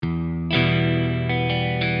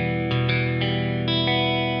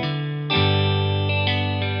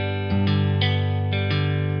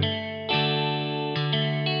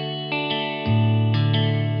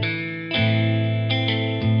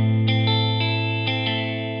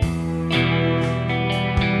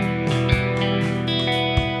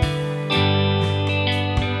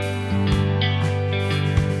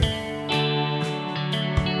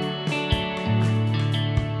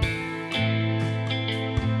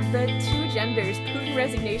the two genders, Putin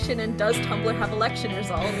resignation and does Tumblr have election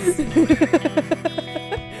results?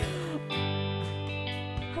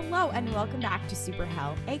 Hello and welcome back to Super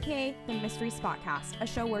Hell, aka the Mystery Spotcast, a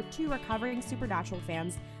show where two recovering Supernatural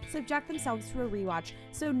fans subject themselves to a rewatch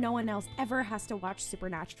so no one else ever has to watch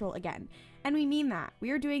Supernatural again. And we mean that.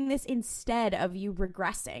 We are doing this instead of you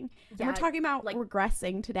regressing. And we're talking about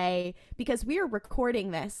regressing today because we are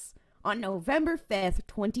recording this on November 5th,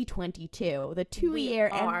 2022, the 2-year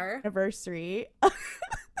anniversary of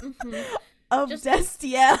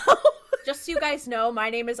Destiel. Just so you guys know, my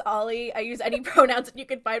name is Ollie. I use any pronouns, and you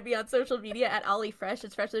can find me on social media at OllieFresh.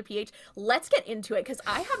 It's fresh with a PH. Let's get into it, because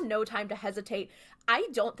I have no time to hesitate. I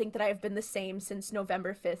don't think that I have been the same since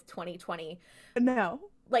November 5th, 2020. No.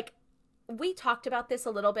 We talked about this a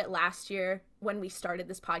little bit last year when we started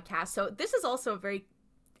this podcast, so this is also a very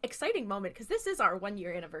exciting moment, because this is our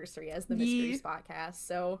 1-year anniversary as the Mystery Spotcast,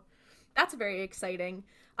 so that's very exciting.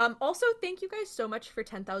 Also, thank you guys so much for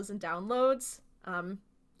 10,000 downloads.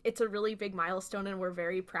 It's a really big milestone, and we're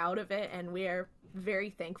very proud of it, and we are very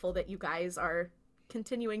thankful that you guys are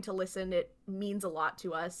continuing to listen. It means a lot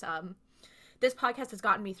to us. This podcast has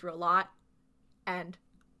gotten me through a lot, and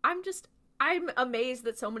I'm amazed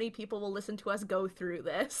that so many people will listen to us go through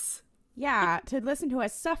this. Yeah, to listen to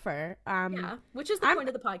us suffer. Which is the point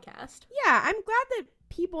of the podcast. Yeah, I'm glad that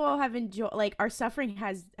people have enjoyed, our suffering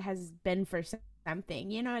has been for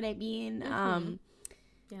something. You know what I mean? Mm-hmm.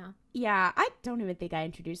 Yeah, I don't even think I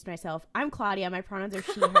introduced myself. I'm Claudia. My pronouns are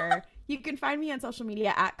she, her. You can find me on social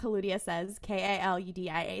media at Kaludia Says,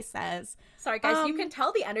 Kaludia Says. Sorry, guys. You can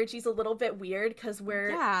tell the energy's a little bit weird because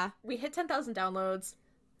we hit 10,000 downloads,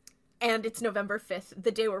 and it's November 5th,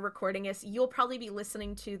 the day we're recording this. You'll probably be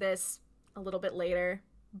listening to this a little bit later,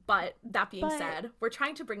 but that being said, we're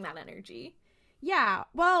trying to bring that energy. Yeah,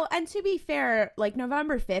 well, and to be fair,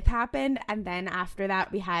 November 5th happened, and then after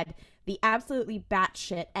that we had the absolutely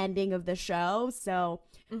batshit ending of the show. So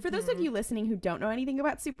for those of you listening who don't know anything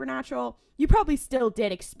about Supernatural, you probably still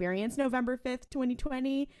did experience November 5th,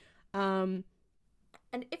 2020. And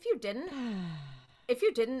if you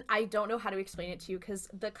didn't, I don't know how to explain it to you, because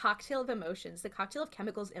the cocktail of emotions, the cocktail of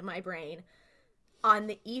chemicals in my brain on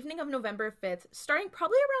the evening of November 5th, starting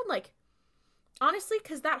probably around honestly,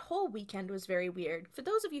 because that whole weekend was very weird. For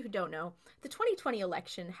those of you who don't know, the 2020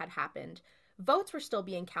 election had happened. Votes were still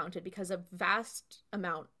being counted because a vast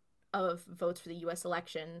amount of votes for the U.S.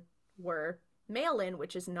 election were mail-in,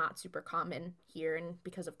 which is not super common here. And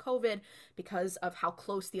because of COVID, because of how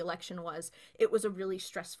close the election was, it was a really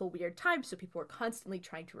stressful, weird time. So people were constantly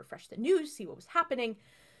trying to refresh the news, see what was happening.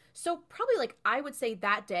 So probably I would say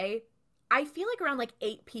that day, I feel like around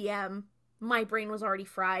 8 p.m., my brain was already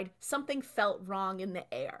fried. Something felt wrong in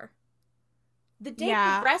the air. The day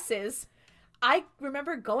progresses. I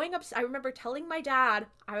remember I remember telling my dad,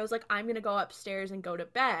 I was like, I'm going to go upstairs and go to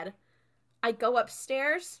bed. I go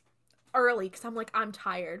upstairs early because I'm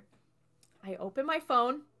tired. I open my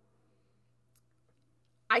phone.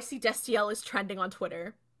 I see Destiel is trending on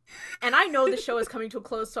Twitter. And I know the show is coming to a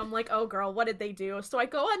close, so I'm like, oh girl, what did they do? So I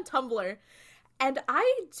go on Tumblr, and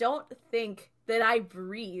I don't think that I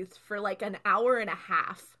breathed for an hour and a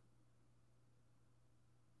half.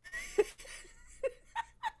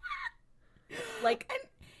 And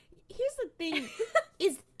here's the thing,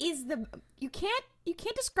 is you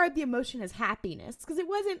can't describe the emotion as happiness, because it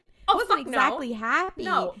wasn't exactly happy.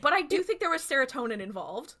 No, but I do think there was serotonin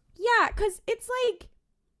involved. Yeah, because it's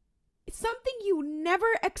something you never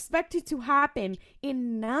expected to happen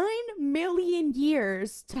in 9 million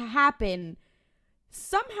years to happen.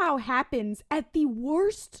 Somehow happens at the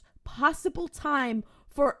worst possible time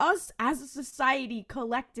for us as a society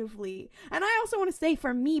collectively. And I also want to say,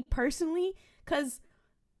 for me personally, because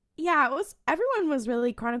everyone was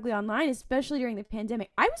really chronically online, especially during the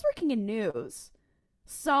pandemic. I was working in news,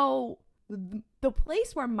 so the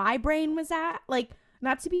place where my brain was at,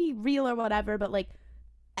 not to be real or whatever, but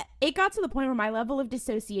it got to the point where my level of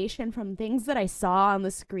dissociation from things that I saw on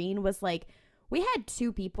the screen was we had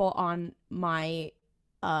 2 people on my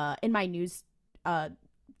in my news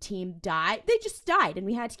team die. They just died, and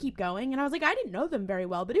we had to keep going. And I was I didn't know them very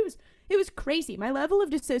well, but it was crazy. My level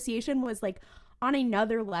of dissociation was on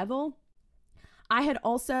another level. I had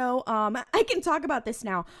also I can talk about this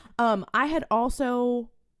now. I had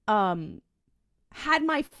also had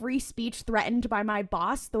my free speech threatened by my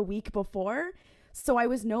boss the week before. So I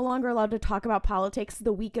was no longer allowed to talk about politics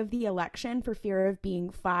the week of the election for fear of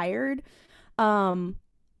being fired.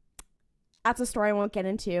 That's a story I won't get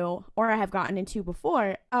into, or I have gotten into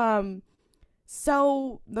before.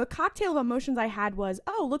 So the cocktail of emotions I had was,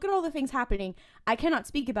 oh, look at all the things happening. I cannot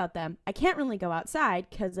speak about them. I can't really go outside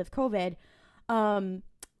because of COVID.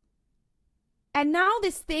 And now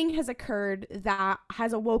this thing has occurred that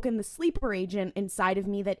has awoken the sleeper agent inside of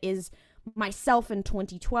me that is myself in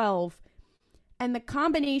 2012. And the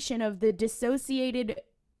combination of the dissociated,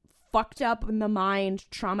 fucked up in the mind,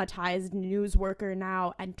 traumatized news worker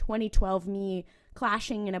now and 2012 me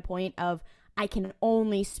clashing in a point of I can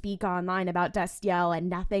only speak online about Destiel and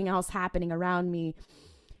nothing else happening around me.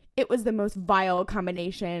 It was the most vile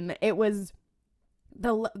combination. It was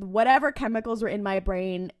whatever chemicals were in my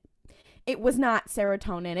brain. It was not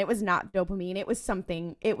serotonin. It was not dopamine. It was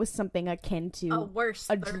something akin to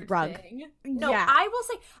a drug. Thing. No, yeah. I will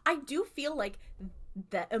say I do feel like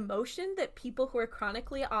the emotion that people who are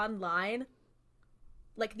chronically online,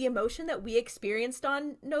 like the emotion that we experienced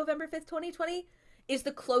on November 5th, 2020, is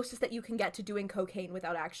the closest that you can get to doing cocaine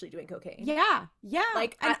without actually doing cocaine. Yeah.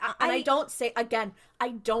 Like, and I don't say, again,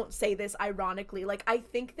 I don't say this ironically. Like, I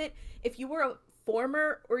think that if you were a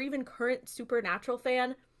former or even current Supernatural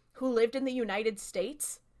fan who lived in the United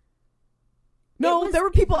States. No, there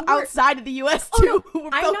were people outside of the U.S. too who were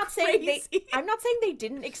I'm not saying they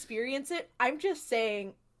didn't experience it. I'm just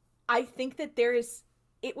saying I think that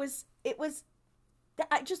it was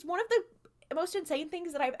just one of the most insane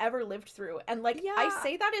things that I've ever lived through. And like, yeah. I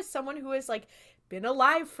say that as someone who has like been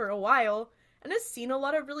alive for a while and has seen a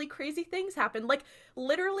lot of really crazy things happen. Like,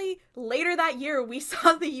 literally later that year, we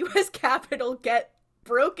saw the U.S. Capitol get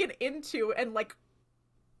broken into and like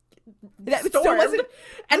that still wasn't,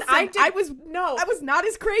 and listen, I was not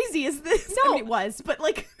as crazy as this. No, I mean, it was, but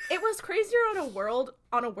like it was crazier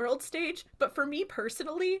on a world stage. But for me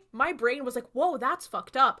personally, my brain was like, "Whoa, that's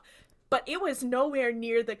fucked up." But it was nowhere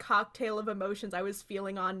near the cocktail of emotions I was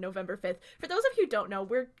feeling on November 5th. For those of you who don't know,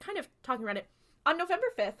 we're kind of talking around it. On November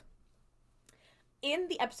 5th, in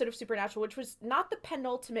the episode of Supernatural, which was not the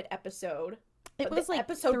penultimate episode. It was like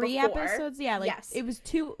episode 3 before. Episodes, yeah. Like, yes, it was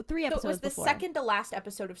 3 episodes. So it was the second to last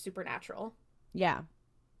episode of Supernatural. Yeah.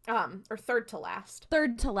 Or third to last.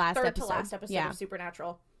 Third to last episode of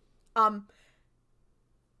Supernatural.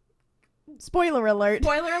 Spoiler alert.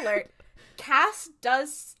 Spoiler alert. Cass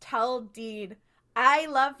does tell Dean, "I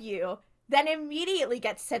love you," then immediately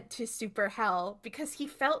gets sent to super hell because he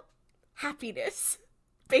felt happiness.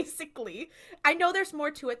 Basically, I know there's more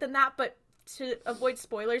to it than that, but to avoid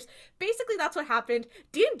spoilers, basically that's what happened.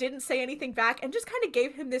 Dean didn't say anything back and just kind of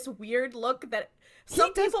gave him this weird look that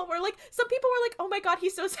some people were like, "Oh my god,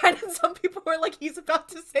 he's so sad," and some people were like, "He's about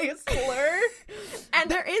to say a slur." And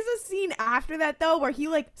there is a scene after that though where he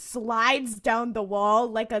like slides down the wall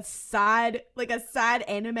like a sad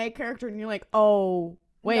anime character, and you're like, "Oh,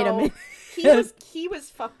 wait a minute." he was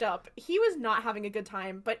fucked up. He was not having a good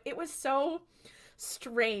time, but it was so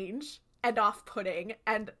strange and off-putting,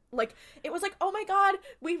 and like it was like, oh my god,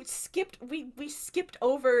 we skipped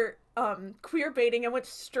over queer baiting and went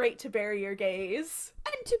straight to bury your gays.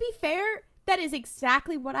 And to be fair, that is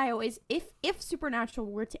exactly what I always, if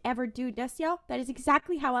Supernatural were to ever do Destiel, that is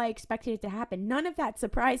exactly how I expected it to happen. None of that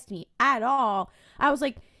surprised me at all. I was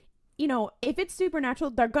like, you know, if it's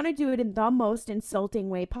Supernatural, they're gonna do it in the most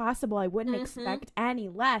insulting way possible. I wouldn't expect any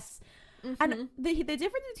less. And the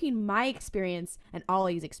difference between my experience and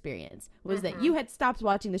Ollie's experience was that you had stopped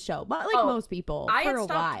watching the show, but like most people, for a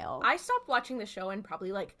while. I stopped watching the show in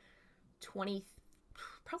probably like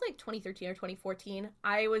 2013 or 2014.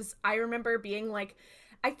 I remember being like,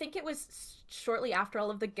 I think it was shortly after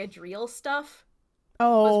all of the Gadriel stuff.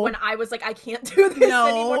 Was when I was like, I can't do this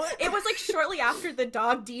anymore. It was like shortly after the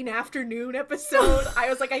Dog Dean Afternoon episode. I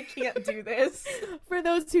was like, I can't do this. For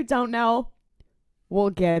those who don't know, we'll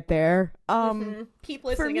get there. Keep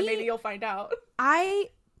listening and maybe you'll find out. I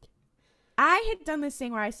had done this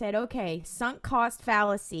thing where I said, okay, sunk cost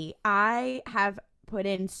fallacy. I have put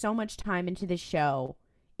in so much time into this show.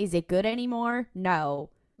 Is it good anymore? No.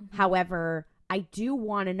 However, I do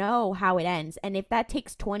want to know how it ends. And if that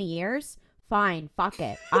takes 20 years, fine. Fuck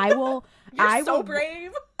it. I will. You're so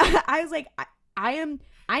brave. I was like, I am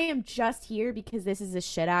just here because this is a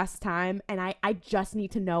shit ass time, and I just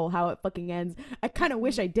need to know how it fucking ends. I kind of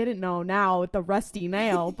wish I didn't know now with the rusty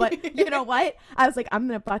nail, but you know what? I was like, I'm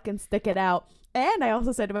gonna fucking stick it out. And I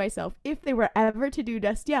also said to myself, if they were ever to do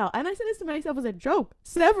Destiel, and I said this to myself as a joke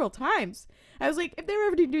several times, I was like, if they were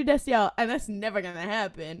ever to do Destiel, and that's never gonna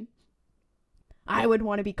happen, I would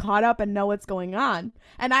want to be caught up and know what's going on.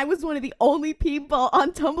 And I was one of the only people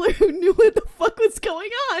on Tumblr who knew what the fuck was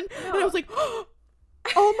going on. And I was like, oh,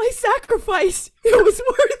 all my sacrifice, it was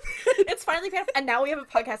worth it. It's finally paid off, and now we have a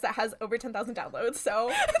podcast that has over 10,000 downloads,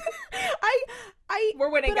 so we're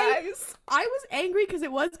winning, guys. I was angry because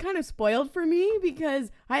it was kind of spoiled for me,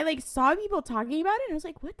 because I like saw people talking about it and I was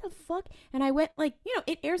like, what the fuck? And I went like,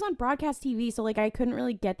 it airs on broadcast TV, so like I couldn't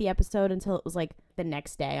really get the episode until it was like the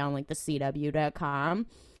next day on like the CW.com.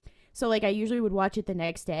 So like I usually would watch it the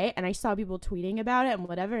next day, and I saw people tweeting about it and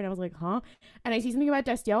whatever, and I was like, huh? And I see something about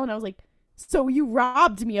Destiel and I was like, so you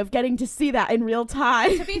robbed me of getting to see that in real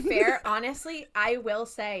time. To be fair, honestly, I will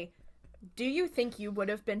say, do you think you would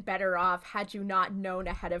have been better off had you not known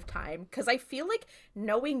ahead of time? Because I feel like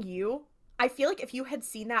knowing you, I feel like if you had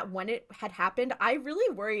seen that when it had happened, I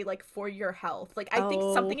really worry like for your health. Like I think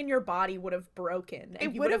something in your body would have broken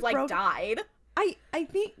and you would have like died. I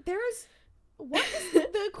think there's what is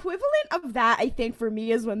the equivalent of that, I think, for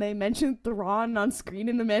me is when they mentioned Thrawn on screen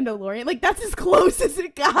in The Mandalorian. Like, that's as close as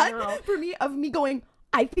it got for me, of me going,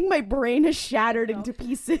 I think my brain is shattered into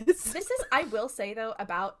pieces. This is, I will say, though,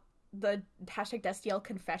 about the hashtag Destiel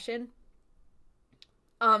confession.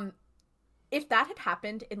 If that had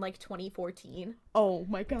happened in, like, 2014... Oh,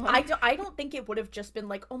 my God. I don't think it would have just been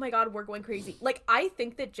like, oh, my God, we're going crazy. Like, I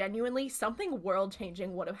think that genuinely something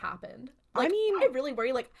world-changing would have happened. Like, I mean, I really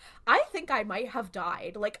worry. Like, I think I might have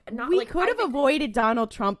died. Like, not we like could have avoided Donald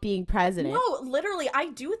Trump being president. No, literally,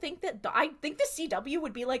 I do think that I think the CW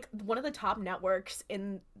would be like one of the top networks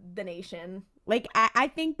in the nation. Like, I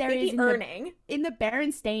think there is in the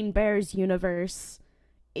Berenstain Bears universe,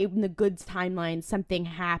 in the good timeline, something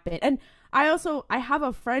happened. And I have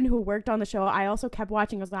a friend who worked on the show. I also kept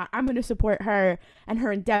watching. I was like, I'm going to support her and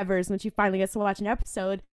her endeavors when she finally gets to watch an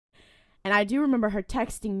episode. And I do remember her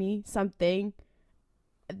texting me something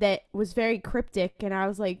that was very cryptic. And I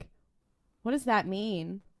was like, what does that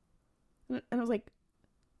mean? And I was like,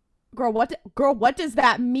 girl, what does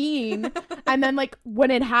that mean? And then like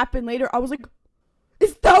when it happened later, I was like,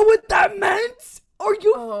 is that what that meant? Are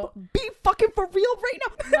you be fucking for real right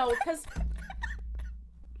now? No,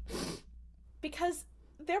 because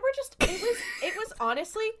there were just, it was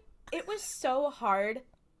honestly, it was so hard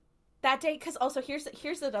that day, because also here's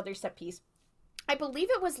another set piece. I believe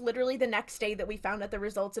it was literally the next day that we found out the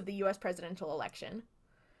results of the U.S. presidential election.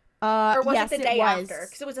 Or was yes, it the day after?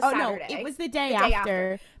 Because it was a Saturday. No, it was the day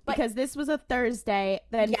after. Because this was a Thursday.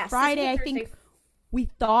 Then yes, Friday, I think we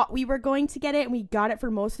thought we were going to get it, and we got it for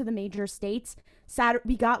most of the major states.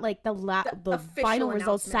 We got like the final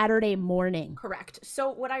results Saturday morning. Correct. So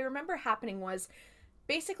what I remember happening was,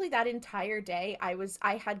 basically that entire day,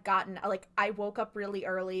 I had gotten, like, I woke up really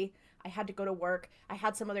early. I had to go to work. I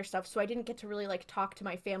had some other stuff, so I didn't get to really, like, talk to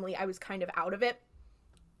my family. I was kind of out of it.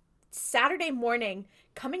 Saturday morning,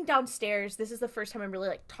 coming downstairs, this is the first time I'm really,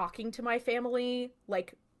 like, talking to my family,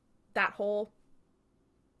 like, that whole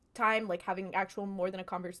time, like, having an actual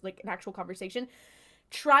conversation,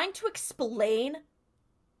 trying to explain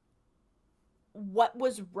what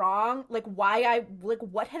was wrong, like,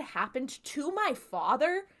 what had happened to my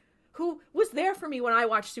father, who was there for me when I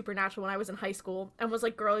watched Supernatural when I was in high school, and was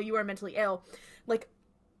like, girl, you are mentally ill. Like,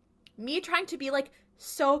 me trying to be like,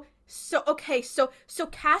 so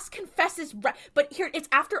Cass confesses, but here, it's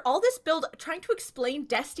after all this build, trying to explain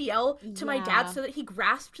Destiel to my dad so that he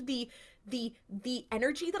grasped the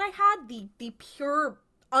energy that I had, the pure,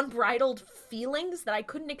 unbridled feelings that I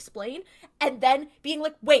couldn't explain, and then being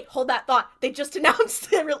like, wait, hold that thought, they just announced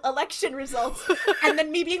the election results, and then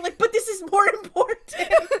me being like, but this is more important.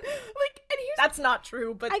 Like, and that's not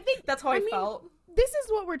true, but I think that's how I felt. This is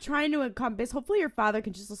what we're trying to encompass. Hopefully your father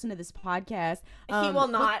can just listen to this podcast. He will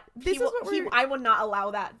not. I will not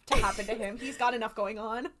allow that to happen to him. He's got enough going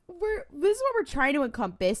on. This is what we're trying to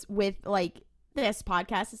encompass with, like, this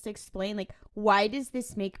podcast, is to explain, like, why does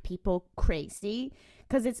this make people crazy?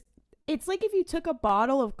 Because it's like if you took a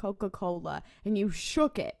bottle of Coca-Cola and you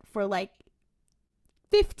shook it for like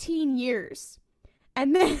 15 years,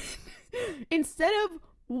 and then instead of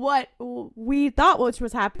what we thought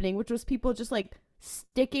was happening, which was people just like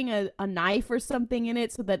sticking a knife or something in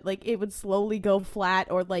it so that like it would slowly go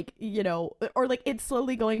flat, or like, you know, or like it's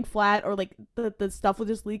slowly going flat, or like the stuff will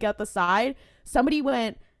just leak out the side. Somebody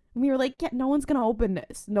went, and we were like, yeah, no one's gonna open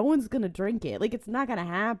this, no one's gonna drink it, like, it's not gonna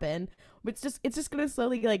happen. It's just gonna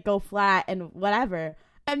slowly like go flat and whatever.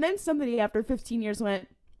 And then somebody after 15 years went,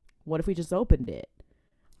 what if we just opened it?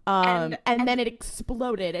 And then it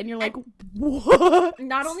exploded, and you're like, what?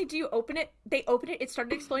 Not only do you open it, they opened it, it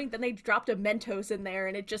started exploding, then they dropped a Mentos in there,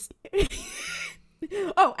 and it just...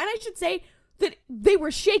 Oh, and I should say that they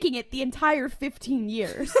were shaking it the entire 15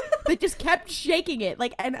 years. They just kept shaking it,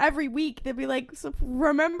 like, and every week they'd be like, so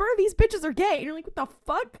remember, these bitches are gay. And you're like, what the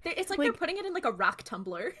fuck? It's like they're putting it in like a rock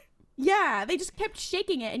tumbler. Yeah, they just kept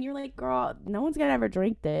shaking it, and you're like, girl, no one's gonna ever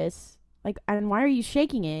drink this. Like, and why are you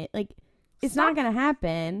shaking it? Like, it's not gonna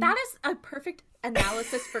happen. That is a perfect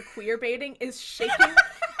analysis for queer baiting.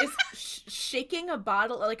 Shaking a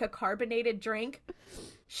bottle, like a carbonated drink,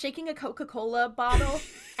 shaking a Coca-Cola bottle,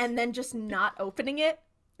 and then just not opening it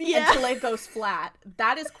until it goes flat.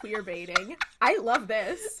 That is queer baiting. I love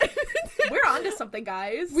this. We're onto something,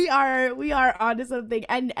 guys. We are onto something.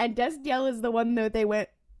 And Destiel is the one that they went,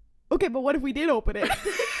 okay, but what if we did open it?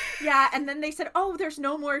 Yeah, and then they said, oh, there's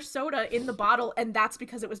no more soda in the bottle, and that's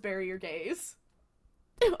because it was Bury Your Gays.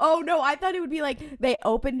 Oh, no, I thought it would be like they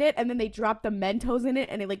opened it, and then they dropped the Mentos in it,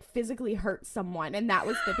 and it, like, physically hurt someone, and that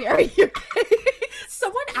was the Bury Your Gays.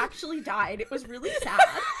 Someone actually died. It was really sad.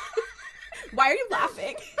 Why are you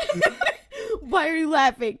laughing? Why are you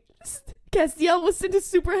laughing? Castiel was sent to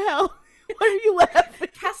super hell. Why are you laughing?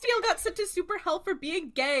 Castiel got sent to super hell for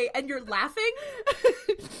being gay, and you're laughing?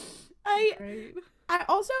 I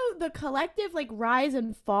also, the collective, like, rise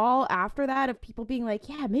and fall after that of people being like,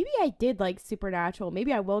 yeah, maybe I did like Supernatural.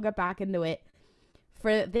 Maybe I will get back into it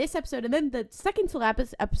for this episode. And then the second to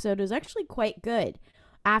last episode was actually quite good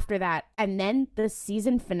after that. And then the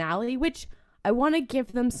season finale, which I want to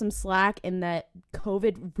give them some slack in that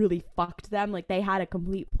COVID really fucked them. Like, they had a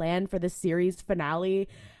complete plan for the series finale.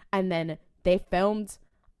 And then they filmed,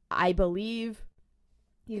 I believe,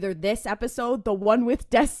 either this episode, the one with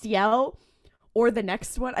Destiel, or the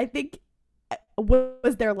next one, I think,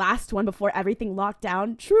 was their last one before everything locked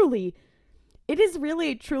down. Truly, it is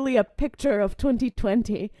really, truly a picture of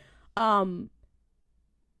 2020. And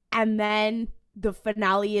then the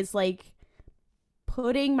finale is, like,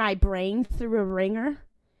 putting my brain through a ringer.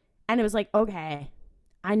 And it was like, okay,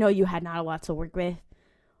 I know you had not a lot to work with,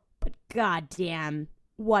 but goddamn,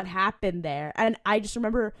 what happened there? And I just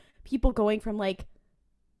remember people going from, like,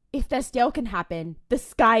 if Destiel can happen, the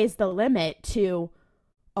sky is the limit, to,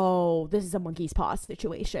 oh, this is a monkey's paw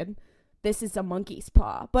situation. This is a monkey's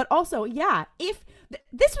paw. But also, yeah, if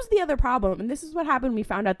this was the other problem, and this is what happened when we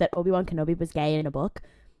found out that Obi-Wan Kenobi was gay in a book.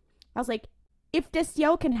 I was like, if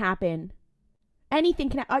Destiel can happen, anything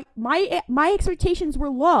can. My expectations were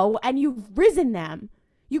low, and you've risen them.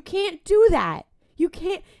 You can't do that. You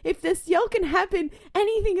can't. If Destiel can happen,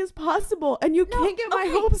 anything is possible, and you can't get my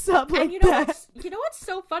hopes up like that. You know what's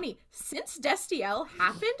so funny? Since Destiel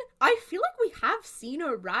happened, I feel like we have seen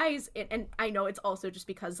a rise in, and I know it's also just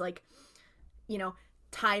because, like, you know,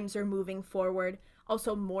 times are moving forward.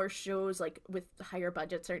 Also, more shows, like, with higher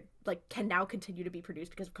budgets are, like, can now continue to be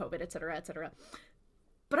produced because of COVID, etc., etc.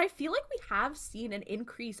 But I feel like we have seen an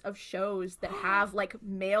increase of shows that have, like,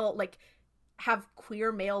 have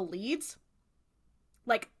queer male leads.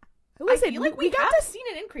 Like, listen, I feel like we have seen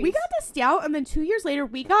an increase. We got Destiel, and then 2 years later,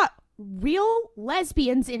 we got real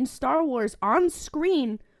lesbians in Star Wars on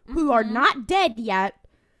screen who are not dead yet.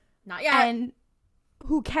 Not yet. And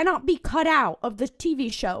who cannot be cut out of the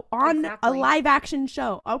TV show on a live action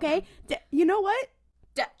show. Okay? You know what?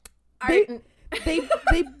 They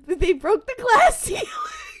broke the glass ceiling.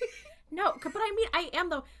 No, but I mean, I am,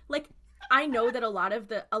 though. Like, I know that a lot of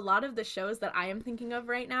the shows that I am thinking of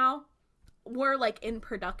right now were, like, in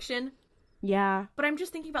production. Yeah. But I'm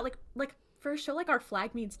just thinking about, like for a show like Our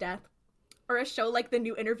Flag Means Death, or a show like The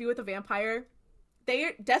New Interview with a Vampire,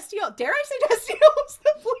 Destiel, dare I say Destiel was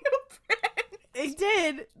the blueprint? They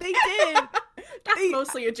did. That's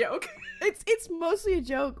mostly a joke. It's mostly a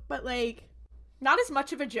joke, but, like, not as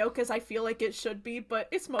much of a joke as I feel like it should be, but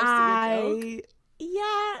it's mostly a joke.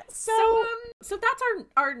 Yeah, so that's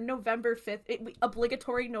our November 5th,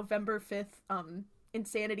 obligatory November 5th,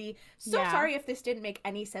 insanity. Sorry if this didn't make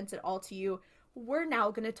any sense at all to you. We're now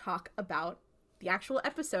going to talk about the actual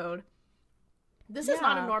episode. This is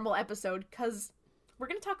not a normal episode, because we're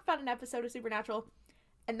going to talk about an episode of Supernatural,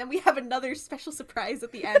 and then we have another special surprise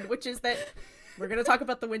at the end, which is that we're going to talk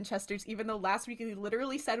about the Winchesters, even though last week we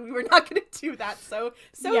literally said we were not going to do that, so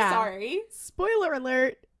sorry. Spoiler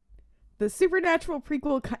alert, the Supernatural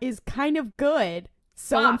prequel is kind of good.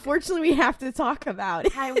 So unfortunately, we have to talk about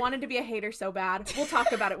it. I wanted to be a hater so bad. We'll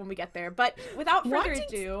talk about it when we get there. But without further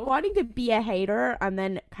ado... Wanting to be a hater and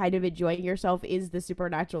then kind of enjoying yourself is the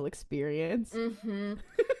Supernatural experience. Mm-hmm.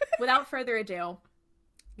 Without further ado,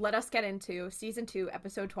 let us get into Season 2,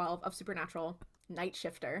 Episode 12 of Supernatural, Night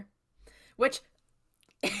Shifter. Which...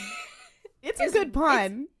 it's a good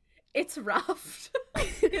pun. It's rough.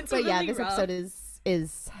 This episode is...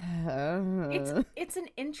 It's an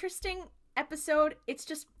interesting... episode. It's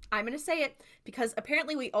just, I'm gonna say it because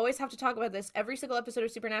apparently we always have to talk about this every single episode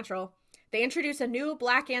of Supernatural. They introduce a new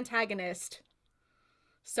black antagonist,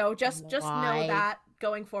 so just know that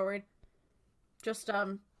going forward. Just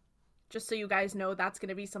Just so you guys know, that's going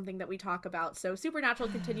to be something that we talk about. So Supernatural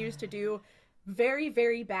continues to do very,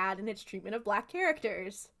 very bad in its treatment of Black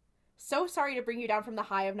characters. So sorry to bring you down from the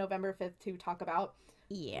high of November 5th to talk about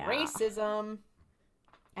racism.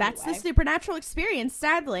 That's the Supernatural experience,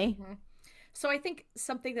 sadly. Mm-hmm. So I think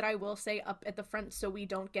something that I will say up at the front so we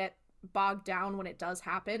don't get bogged down when it does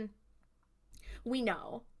happen. We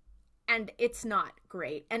know. And it's not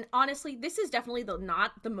great. And honestly, this is definitely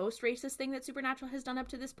not the most racist thing that Supernatural has done up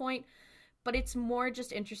to this point. But it's more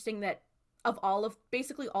just interesting that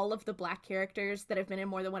basically all of the Black characters that have been in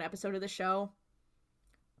more than one episode of the show,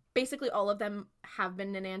 basically all of them have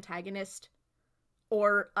been an antagonist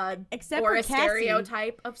or a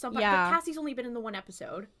stereotype of somebody. Yeah. But Cassie's only been in the one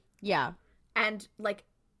episode. Yeah. And like,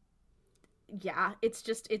 yeah, it's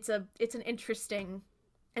an interesting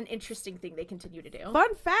thing they continue to do.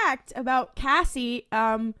 Fun fact about Cassie,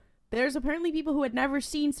 there's apparently people who had never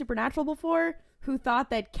seen Supernatural before who thought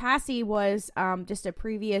that Cassie was just a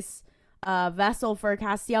previous vessel for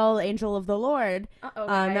Castiel, Angel of the Lord.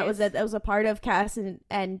 That was a part of Cass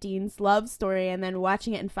and Dean's love story, and then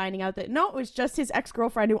watching it and finding out that no, it was just his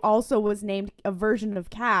ex-girlfriend who also was named a version of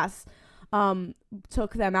Cass,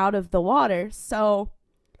 took them out of the water. So,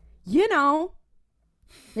 you know,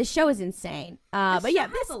 this show is insane. But yeah,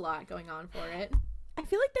 there's a lot going on for it. I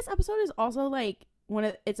feel like this episode is also like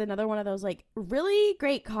it's another one of those like really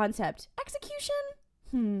great concept execution.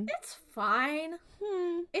 It's fine.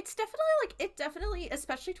 It's definitely,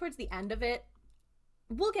 especially towards the end of it.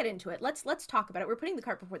 We'll get into it. Let's talk about it. We're putting the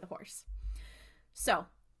cart before the horse. So,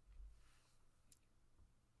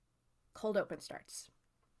 cold open starts.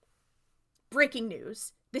 Breaking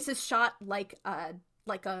news. This is shot like a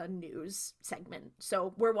news segment.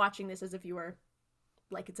 So we're watching this as a viewer,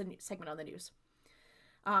 like it's a segment on the news.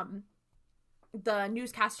 The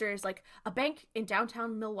newscaster is like, a bank in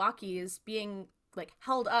downtown Milwaukee is being like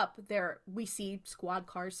held up. There we see squad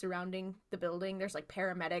cars surrounding the building. There's like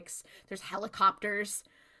paramedics, there's helicopters.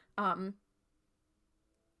 And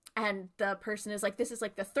the person is like, this is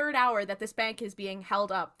like the third hour that this bank is being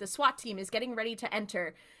held up. The SWAT team is getting ready to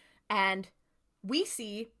enter. And we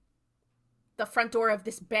see the front door of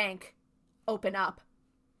this bank open up.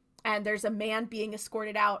 And there's a man being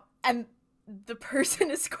escorted out. And the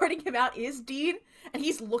person escorting him out is Dean. And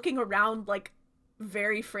he's looking around like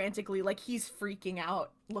very frantically, like he's freaking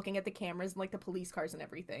out, looking at the cameras and like the police cars and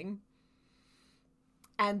everything.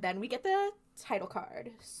 And then we get the title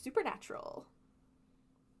card, Supernatural.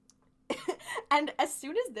 And as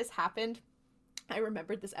soon as this happened, I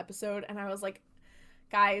remembered this episode and I was like,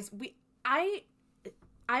 guys,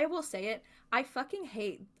 I will say it, I fucking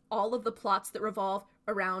hate all of the plots that revolve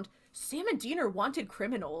around Sam and Dean are wanted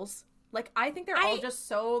criminals. Like, I think they're all just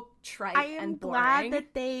so trite and boring. I am glad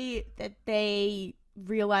that they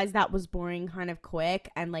realized that was boring kind of quick,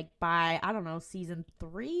 and like by, I don't know, season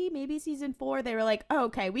 3, maybe season 4, they were like, oh,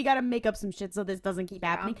 okay, we gotta make up some shit so this doesn't keep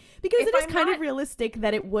happening. Because it is kind of realistic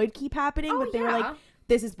that it would keep happening, but they were like,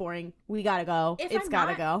 this is boring. We gotta go. It's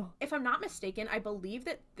gotta go. If I'm not mistaken, I believe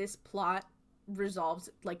that this plot resolves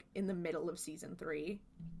like in the middle of season 3.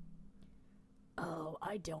 Oh,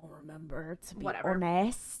 I don't remember, to be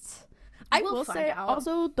honest. I will say out.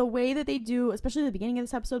 Also the way that they do, especially the beginning of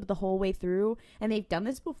this episode, the whole way through, and they've done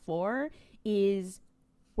this before, is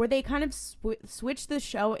where they kind of switch the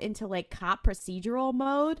show into like cop procedural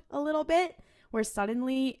mode a little bit, where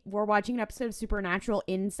suddenly we're watching an episode of Supernatural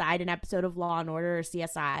inside an episode of Law and Order or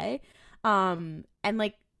CSI, and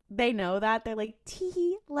like they know that they're like,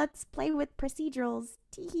 tee, let's play with procedurals,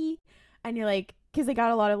 tee, and you're like, because they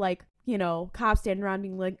got a lot of like, you know, cops standing around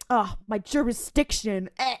being like, oh, my jurisdiction.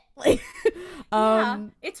 Like,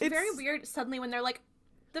 it's very weird suddenly when they're like,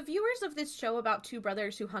 the viewers of this show about two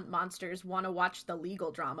brothers who hunt monsters want to watch the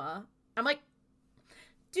legal drama. I'm like,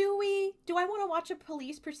 do I want to watch a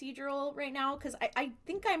police procedural right now? Because I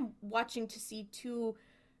think I'm watching to see two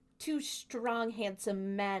strong,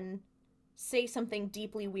 handsome men say something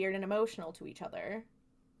deeply weird and emotional to each other.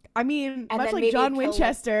 I mean, and much like John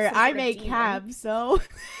Winchester, I make cabs, so...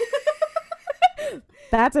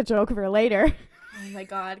 That's a joke for later. Oh my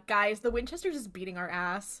god. Guys, the Winchesters is beating our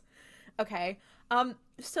ass. Okay.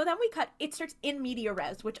 So then we cut. It starts in media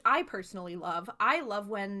res, which I personally love. I love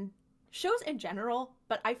when shows in general,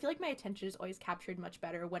 but I feel like my attention is always captured much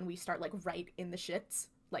better when we start like right in the shits.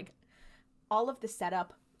 Like all of the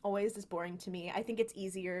setup always is boring to me. I think it's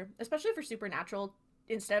easier, especially for Supernatural,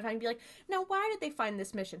 instead of having to be like, now why did they find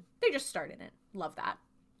this mission? They just started it. Love that.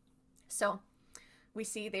 So we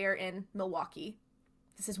see they're in Milwaukee.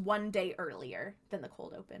 This is one day earlier than the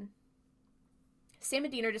cold open. Sam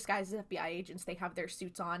and Dean are disguised as FBI agents. They have their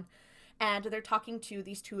suits on. and they're talking to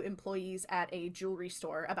these two employees at a jewelry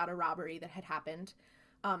store about a robbery that had happened.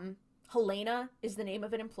 Helena is the name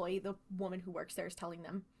of an employee. The woman who works there is telling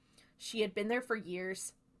them. She had been there for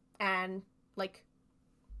years, and, like,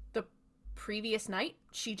 the previous night,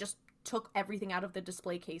 she just took everything out of the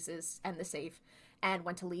display cases and the safe and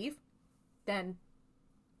went to leave. Then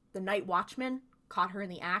the night watchman caught her in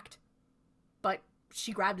the act, but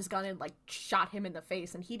she grabbed his gun and, like, shot him in the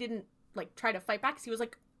face, and he didn't, like, try to fight back, because he was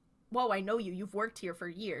like, whoa, I know you. You've worked here for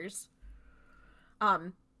years.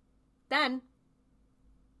 Then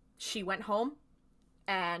she went home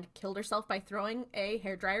and killed herself by throwing a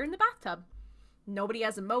hairdryer in the bathtub. Nobody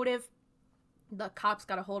has a motive. The cops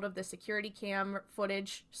got a hold of the security cam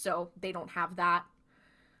footage, so they don't have that.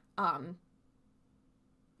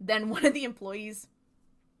 Then one of the employees,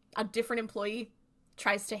 a different employee,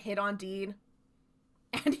 tries to hit on Dean,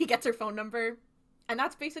 and he gets her phone number. And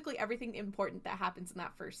that's basically everything important that happens in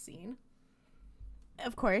that first scene.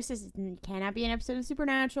 Of course, this cannot be an episode of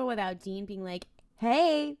Supernatural without Dean being like,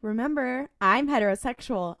 hey, remember, I'm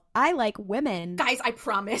heterosexual. I like women. Guys, I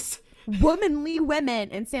promise. Womanly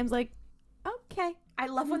women. And Sam's like, okay. I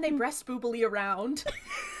love when they breast boobily around.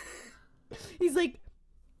 He's like,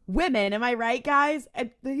 women, am I right, guys?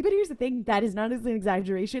 But here's the thing, that is not an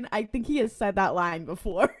exaggeration. I think he has said that line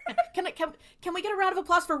before. Can we get a round of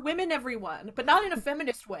applause for women, everyone? But not in a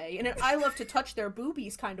feminist way, in an I love to touch their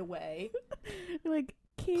boobies kind of way. Like,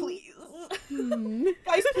 please.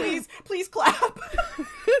 Guys, please clap.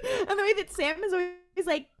 And the way that Sam is always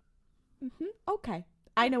like, okay,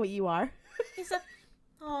 I know what you are. He's like,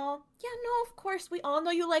 oh, yeah, no, of course, we all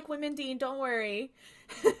know you like women, Dean, don't worry.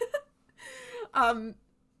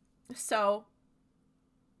 So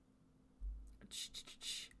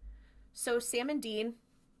Sam and Dean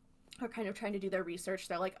are kind of trying to do their research.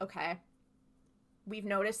 They're like, okay, we've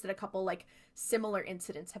noticed that a couple, like, similar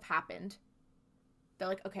incidents have happened. They're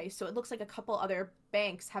like, okay, so it looks like a couple other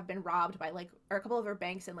banks have been robbed by, like, or a couple other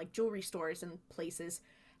banks and, like, jewelry stores and places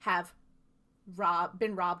have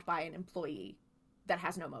been robbed by an employee that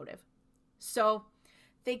has no motive. So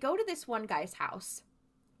they go to this one guy's house.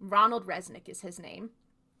 Ronald Resnick is his name.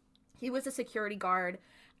 He was a security guard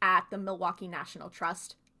at the Milwaukee National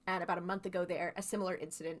Trust, and about a month ago there, a similar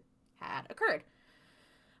incident had occurred.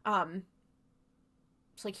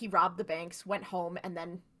 It's like he robbed the banks, went home, and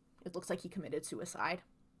then it looks like he committed suicide.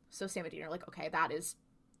 So Sam and Dean are like, okay, that is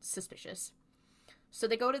suspicious. So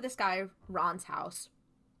they go to this guy, Ron's house.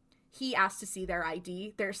 He asks to see their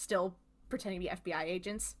ID. They're still pretending to be FBI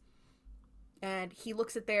agents. And he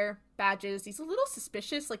looks at their badges. He's a little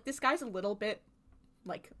suspicious. Like, this guy's a little bit,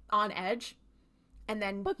 like, on edge. And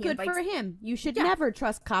then But good for him. You should never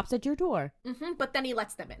trust cops at your door. But then he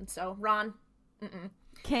lets them in. So, Ron,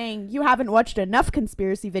 King, you haven't watched enough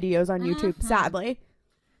conspiracy videos on YouTube, sadly.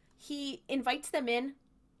 He invites them in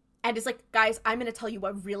and is like, guys, I'm going to tell you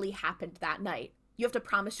what really happened that night. You have to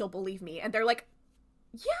promise you'll believe me. And they're like,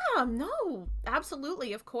 yeah, no,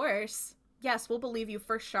 absolutely, of course. Yes, we'll believe you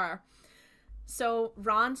for sure. So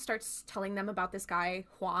Ron starts telling them about this guy,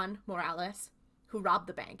 Juan Morales, who robbed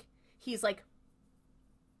the bank. He's like,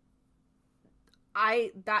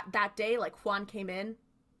 that day, like, Juan came in,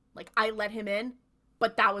 like, I let him in,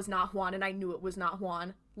 but that was not Juan, and I knew it was not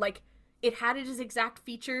Juan. Like, it had his exact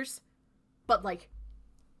features, but, like,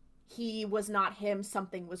 he was not him.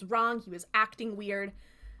 Something was wrong. He was acting weird.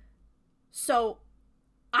 So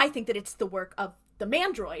I think that it's the work of the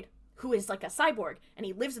Mandroid, who is like a cyborg, and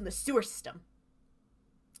he lives in the sewer system.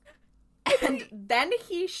 And then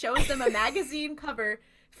he shows them a magazine cover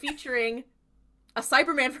featuring a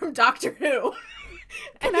Cyberman from Doctor Who.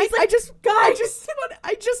 And I just want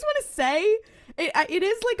to say it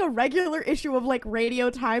is like a regular issue of, like, Radio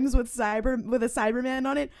Times with a Cyberman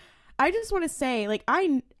on it. I just want to say, like,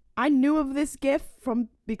 I knew of this GIF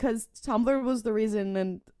because Tumblr was the reason,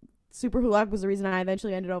 and Super Hulak was the reason I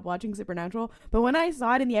eventually ended up watching Supernatural. But when I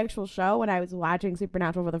saw it in the actual show, when I was watching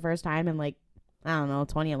Supernatural for the first time in, like, I don't know,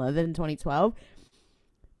 2011, 2012,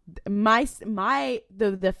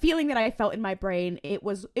 the feeling that I felt in my brain, it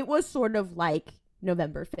was sort of like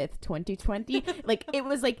November 5th, 2020. Like, it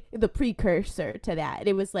was like the precursor to that.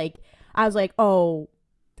 It was like, I was like, oh,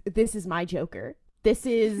 this is my Joker. This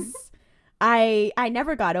is, I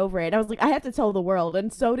never got over it. I was like, I have to tell the world.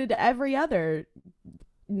 And so did every other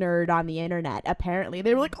nerd on the internet, apparently.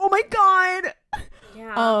 They were like, oh my God.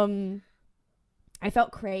 Yeah. I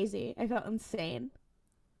felt crazy. I felt insane.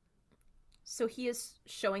 So he is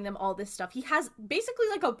showing them all this stuff. He has basically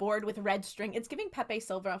like a board with red string. It's giving Pepe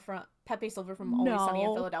Silva from Always Sunny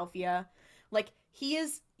in Philadelphia. Like, he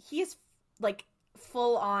is like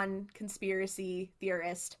full on conspiracy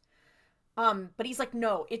theorist. But he's like,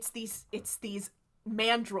 no, it's these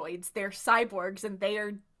mandroids. They're cyborgs, and they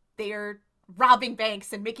are robbing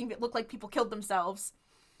banks and making it look like people killed themselves.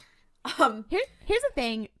 Um, Here's the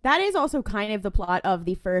thing. That is also kind of the plot of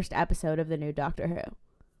the first episode of the new Doctor Who.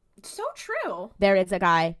 so true. There is a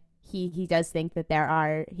guy. He does think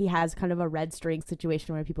that he has kind of a red string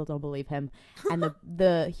situation where people don't believe him, and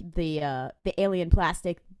the alien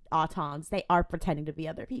plastic autons, they are pretending to be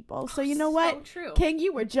other people. So you know what, So true. King,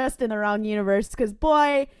 you were just in the wrong universe, because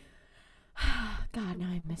boy, God, now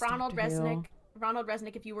I miss Ronald Doctor Resnick. Ronald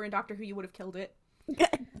Resnick, if you were in Doctor Who, you would have killed it.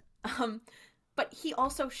 Who. But he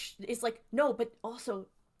also is like, no, but also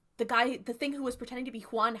the thing who was pretending to be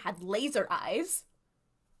Juan had laser eyes.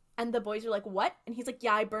 And the boys are like, what? And he's like,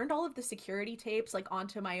 yeah, I burned all of the security tapes like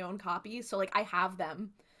onto my own copy, so like I have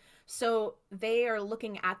them. So they are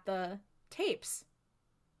looking at the tapes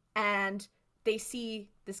and they see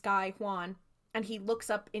this guy, Juan, and he looks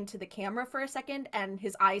up into the camera for a second and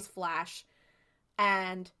his eyes flash.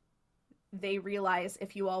 And they realize,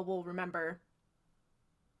 if you all will remember,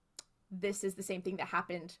 this is the same thing that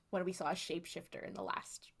happened when we saw a shapeshifter in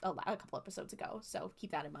a couple episodes ago. So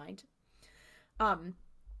keep that in mind.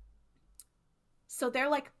 So they're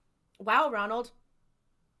like, wow, Ronald.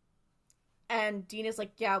 And Dean is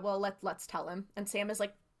like, yeah, well, let's tell him. And Sam is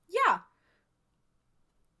like, yeah,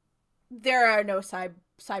 there are no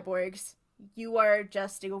cyborgs. You are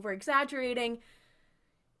just over exaggerating.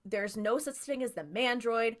 There's no such thing as the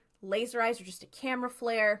mandroid. Laser eyes are just a camera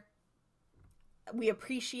flare. We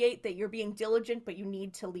appreciate that you're being diligent, but you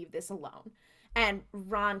need to leave this alone. And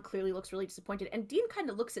Ron clearly looks really disappointed. And Dean kind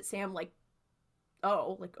of looks at Sam like,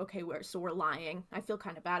 oh, like, okay, we're lying. I feel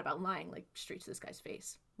kind of bad about lying, like, straight to this guy's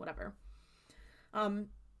face. Whatever.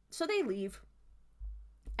 So they leave.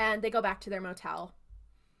 And they go back to their motel.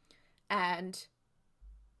 And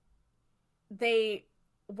they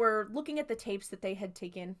were looking at the tapes that they had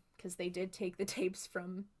taken, because they did take the tapes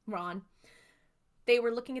from Ron. They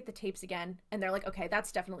were looking at the tapes again, and they're like, okay,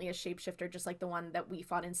 that's definitely a shapeshifter, just like the one that we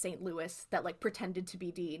fought in St. Louis that, like, pretended to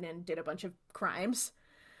be Dean and did a bunch of crimes.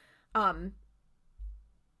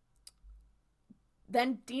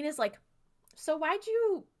 Then Dean is like, so why'd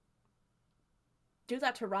you do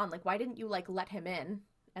that to Ron? Like, why didn't you, like, let him in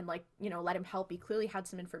and, like, let him help? He clearly had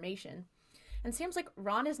some information. And Sam's like,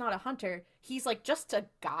 Ron is not a hunter. He's, like, just a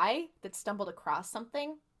guy that stumbled across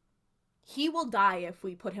something. He will die if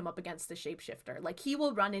we put him up against the shapeshifter. Like, he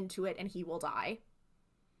will run into it and he will die.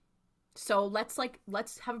 So let's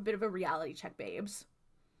have a bit of a reality check, babes.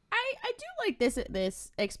 I do like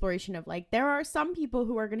this exploration of, like, there are some people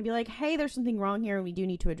who are going to be like, hey, there's something wrong here, and we do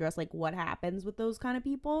need to address, like, what happens with those kind of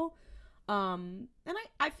people. And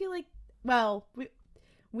I feel like, well,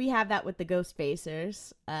 we have that with the ghost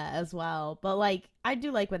facers as well, but, like, I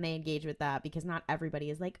do like when they engage with that, because not everybody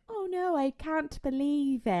is like, oh no, I can't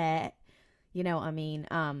believe it. You know what I mean?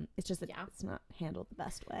 It's just that it's not handled the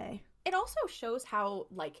best way. It also shows how,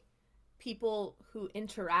 like, people who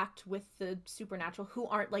interact with the supernatural who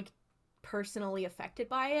aren't, like, personally affected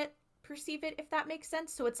by it perceive it, if that makes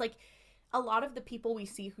sense. So it's like a lot of the people we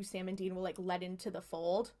see who Sam and Dean will, like, let into the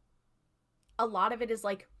fold, a lot of it is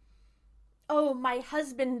like, oh, my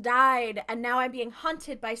husband died and now I'm being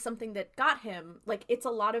hunted by something that got him. Like, it's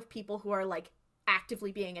a lot of people who are, like,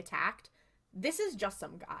 actively being attacked. This is just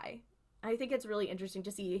some guy. I think it's really interesting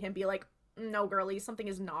to see him be like, no, girlie, something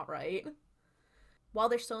is not right. While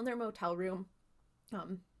they're still in their motel room,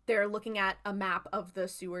 they're looking at a map of the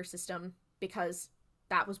sewer system, because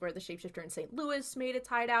that was where the shapeshifter in St. Louis made its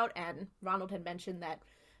hideout, and Ronald had mentioned that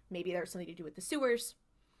maybe there was something to do with the sewers.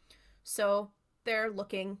 So they're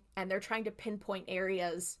looking, and they're trying to pinpoint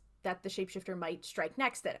areas that the shapeshifter might strike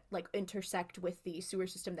next that, like, intersect with the sewer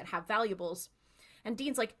system that have valuables. And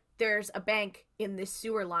Dean's like, there's a bank in this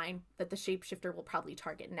sewer line that the shapeshifter will probably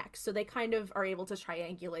target next. So they kind of are able to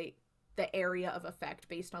triangulate the area of effect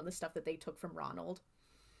based on the stuff that they took from Ronald.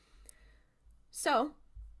 So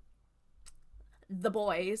the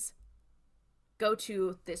boys go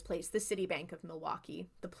to this place, the Citibank of Milwaukee,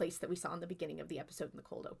 the place that we saw in the beginning of the episode in the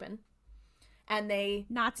cold open. And they...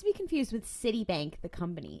 Not to be confused with Citibank, the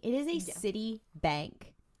company. It is a city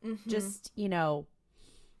bank. Mm-hmm. Just,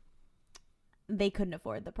 they couldn't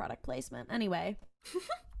afford the product placement. Anyway.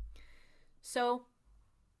 So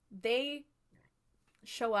they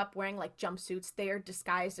show up wearing, like, jumpsuits. They are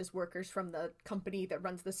disguised as workers from the company that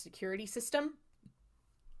runs the security system,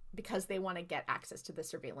 because they want to get access to the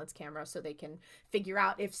surveillance camera so they can figure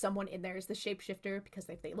out if someone in there is the shapeshifter, because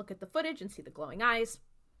if they look at the footage and see the glowing eyes,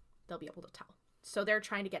 they'll be able to tell. So they're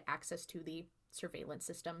trying to get access to the surveillance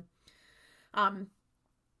system.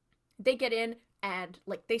 They get in and,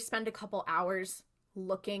 like, they spend a couple hours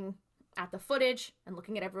looking at the footage and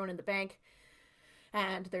looking at everyone in the bank,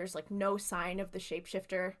 and there's like no sign of the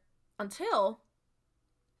shapeshifter until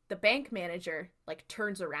the bank manager like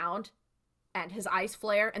turns around and his eyes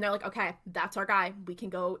flare, and they're like, okay, that's our guy. We can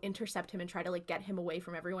go intercept him and try to like get him away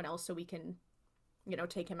from everyone else so we can, you know,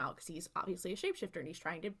 take him out, because he's obviously a shapeshifter and he's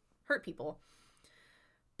trying to hurt people.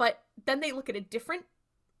 But then they look at a different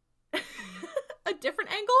a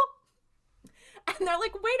different angle, and they're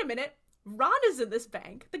like, wait a minute, Ron is in this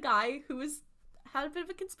bank, the guy who has had a bit of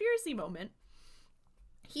a conspiracy moment.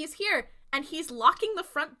 He's here, and he's locking the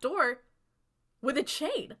front door with a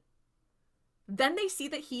chain. Then they see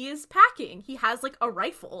that he is packing. He has like a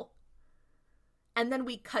rifle. And then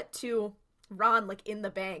we cut to Ron like in the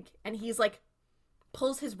bank, and he's like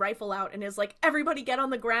pulls his rifle out and is like, everybody get on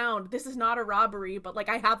the ground. This is not a robbery, but like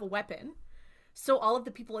I have a weapon. So all of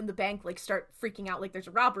the people in the bank like start freaking out like there's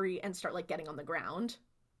a robbery and start like getting on the ground.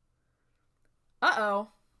 Uh-oh.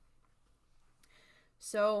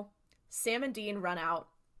 So Sam and Dean run out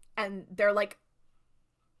and they're like,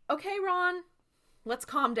 okay, Ron, let's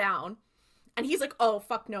calm down. And he's like, oh,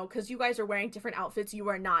 fuck no, because you guys are wearing different outfits. You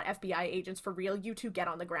are not FBI agents for real. You two get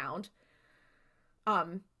on the ground.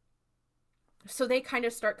 So they kind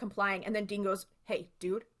of start complying, and then Dean goes, hey,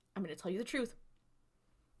 dude, I'm going to tell you the truth.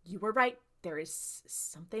 You were right. There is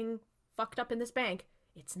something fucked up in this bank.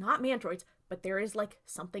 It's not mandroids, but there is, like,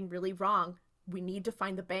 something really wrong. We need to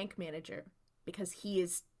find the bank manager, because he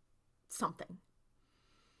is something.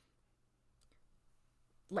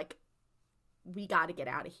 Like, we gotta get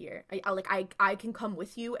out of here. I can come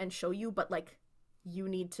with you and show you, but, like, you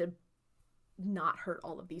need to not hurt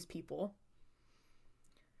all of these people.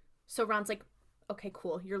 So Ron's like, okay,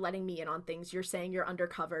 cool. You're letting me in on things. You're saying you're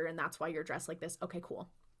undercover and that's why you're dressed like this. Okay, cool.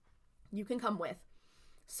 You can come with.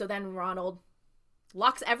 So then Ronald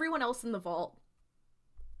locks everyone else in the vault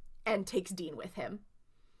and takes Dean with him.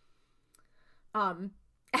 And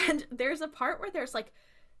there's a part where there's like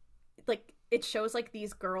it shows like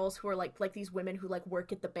these girls who are like these women who like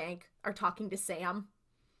work at the bank are talking to Sam,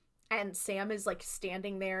 and Sam is like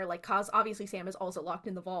standing there like, cause obviously Sam is also locked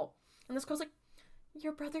in the vault, and this girl's like,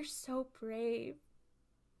 your brother's so brave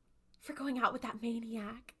for going out with that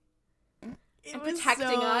maniac and protecting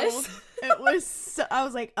us. It was so, I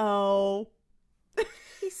was like, oh.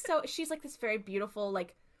 She's like this very beautiful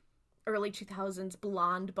like early 2000s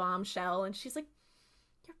blonde bombshell, and she's like,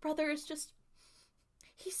 your brother is just,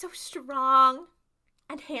 he's so strong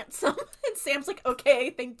and handsome. And Sam's like,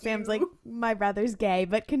 okay, thank you. Sam's like, my brother's gay,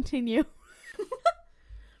 but continue.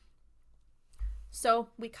 So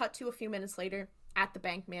we cut to a few minutes later at the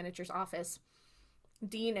bank manager's office.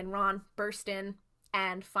 Dean and Ron burst in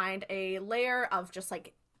and find a layer of just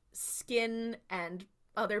like skin and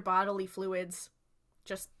other bodily fluids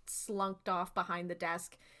just slunked off behind the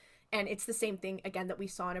desk. And it's the same thing, again, that we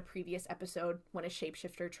saw in a previous episode when a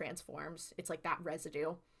shapeshifter transforms. It's like that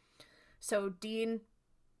residue. So Dean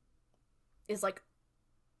is like,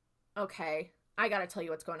 okay, I gotta tell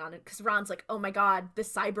you what's going on. Because Ron's like, oh my god,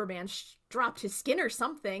 this Cyberman dropped his skin or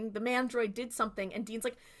something. The mandroid did something. And Dean's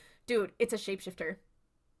like, dude, it's a shapeshifter.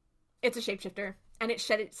 It's a shapeshifter. And it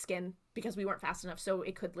shed its skin because we weren't fast enough, so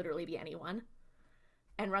it could literally be anyone.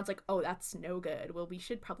 And Ron's like, oh, that's no good. Well, we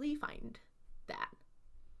should probably find that.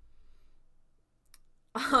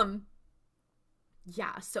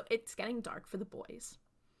 Yeah, so it's getting dark for the boys.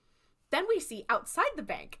 Then we see outside the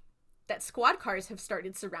bank that squad cars have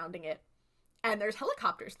started surrounding it, and there's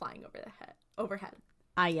helicopters flying overhead.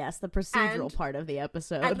 Ah, yes, the procedural part of the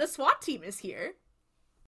episode. And the SWAT team is here.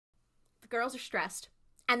 The girls are stressed,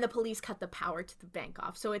 and the police cut the power to the bank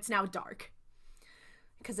off, so it's now dark.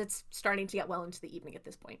 Because it's starting to get well into the evening at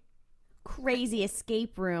this point. Crazy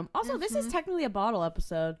escape room. Also, this is technically a bottle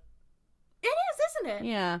episode. It is, isn't it?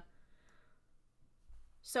 Yeah.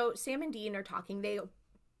 So Sam and Dean are talking. They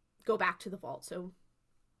go back to the vault. So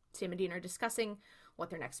Sam and Dean are discussing what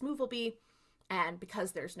their next move will be. And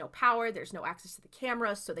because there's no power, there's no access to the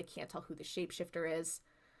camera, so they can't tell who the shapeshifter is.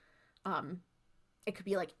 It could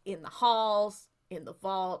be like in the halls, in the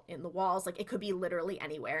vault, in the walls. Like it could be literally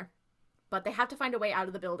anywhere. But they have to find a way out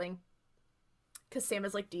of the building. Because Sam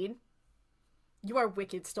is like, Dean, you are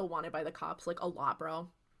wicked still wanted by the cops. Like, a lot, bro.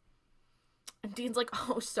 And Dean's like,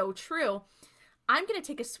 oh, so true. I'm going to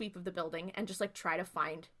take a sweep of the building and just, like, try to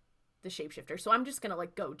find the shapeshifter. So I'm just going to,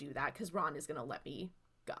 like, go do that. Because Ron is going to let me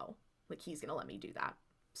go. Like, he's going to let me do that.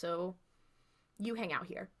 So you hang out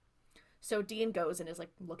here. So Dean goes and is,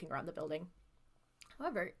 like, looking around the building.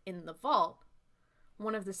 However, in the vault,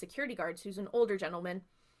 one of the security guards, who's an older gentleman,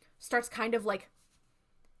 starts kind of like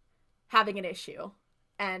having an issue,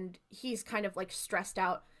 and he's kind of like stressed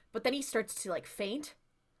out, but then he starts to like faint,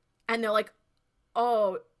 and they're like,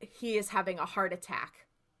 oh, he is having a heart attack.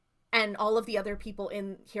 And all of the other people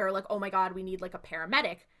in here are like, oh my God, we need like a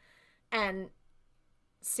paramedic. And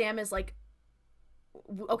Sam is like,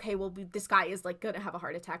 okay, well, this guy is like gonna have a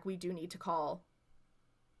heart attack. We do need to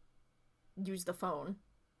use the phone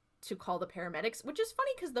to call the paramedics, which is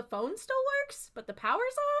funny because the phone still works, but the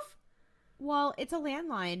power's off. Well, it's a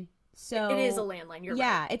landline. So it is a landline. You're right.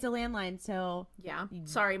 Yeah, it's a landline. So yeah.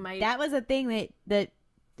 Sorry, that was a thing that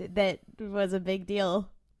was a big deal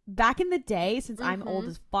back in the day. Since I'm old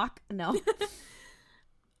as fuck, no.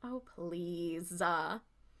 Oh please.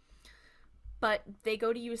 But they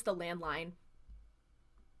go to use the landline.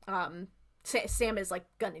 Sam is like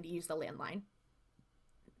gonna use the landline.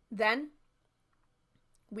 Then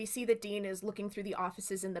we see that Dean is looking through the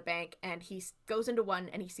offices in the bank, and he goes into one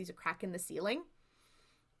and he sees a crack in the ceiling,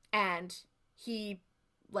 and he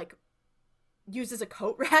like uses a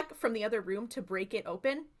coat rack from the other room to break it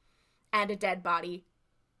open, and a dead body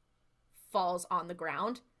falls on the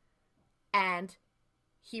ground, and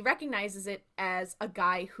he recognizes it as a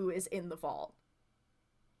guy who is in the vault.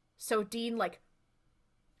 So Dean like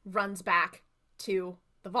runs back to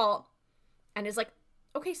the vault and is like,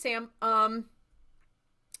 okay, Sam,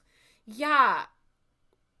 yeah,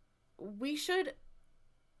 we should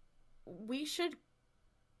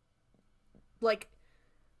like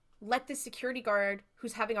let this security guard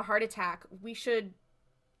who's having a heart attack, we should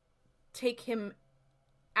take him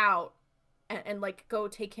out and like go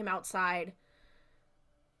take him outside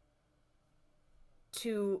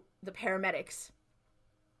to the paramedics.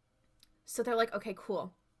 So they're like, okay,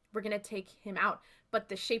 cool, we're gonna take him out. But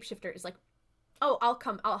the shapeshifter is like, oh, I'll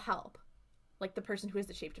come, I'll help. Like, the person who is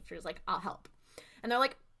the shapeshifter is like, I'll help. And they're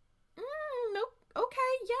like, nope, okay,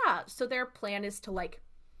 yeah. So their plan is to like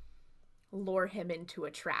lure him into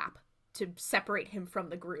a trap to separate him from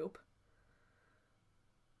the group.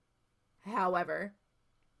 However,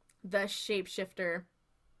 the shapeshifter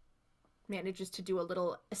manages to do a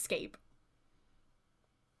little escape.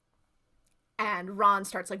 And Ron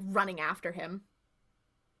starts like running after him.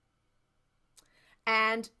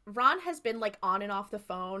 And Ron has been like on and off the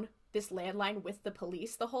phone, this landline, with the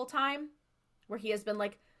police the whole time, where he has been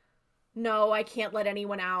like, no, I can't let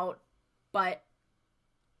anyone out, but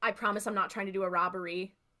I promise I'm not trying to do a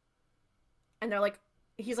robbery. And they're like,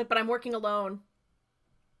 he's like, but I'm working alone.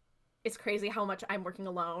 It's crazy how much I'm working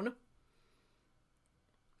alone.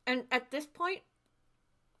 And at this point,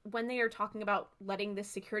 when they are talking about letting this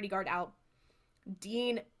security guard out,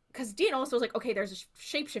 because Dean also was like, okay, there's a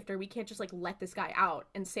shapeshifter, we can't just like let this guy out.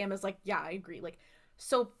 And Sam is like, yeah, I agree. Like,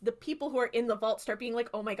 so the people who are in the vault start being like,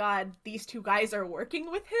 oh my God, these two guys are working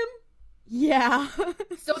with him. Yeah.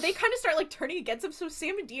 So they kind of start like turning against him. So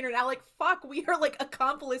Sam and Dean are now like, fuck, we are like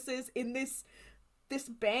accomplices in this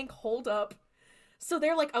bank holdup. So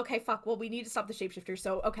they're like, okay, fuck, well, we need to stop the shapeshifter.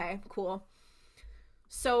 So, okay, cool.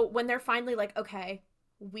 So when they're finally like, okay,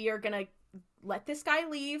 we are gonna let this guy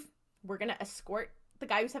leave, we're gonna escort the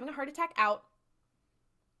guy who's having a heart attack out,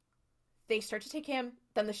 they start to take him,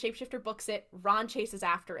 then the shapeshifter books it, Ron chases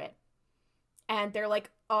after it. And they're like,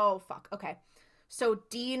 oh, fuck, okay. So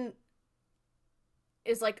Dean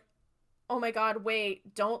is like, oh my God,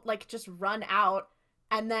 wait, don't like just run out.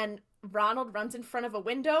 And then Ronald runs in front of a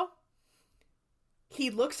window. He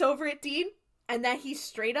looks over at Dean, and then he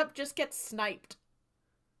straight up just gets sniped.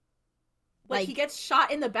 Like he gets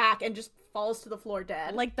shot in the back and just falls to the floor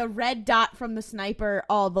dead. Like the red dot from the sniper.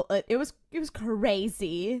 It was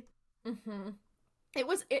crazy. Mm-hmm. It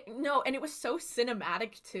was so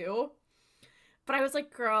cinematic too. But I was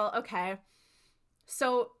like, girl, okay.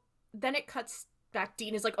 So then it cuts back.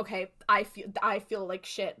 Dean is like, okay, I feel like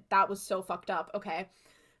shit. That was so fucked up. Okay.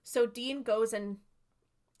 So Dean goes and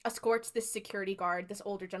escorts this security guard, this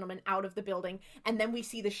older gentleman, out of the building. And then we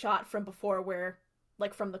see the shot from before where,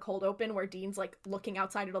 like, from the cold open, where Dean's like looking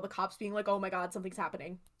outside at all the cops being like, oh my God, something's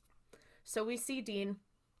happening. So we see Dean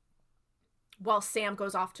while Sam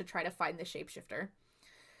goes off to try to find the shapeshifter.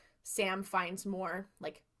 Sam finds more,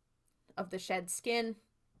 like, of the shed skin.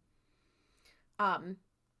 And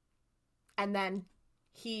then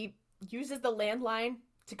he uses the landline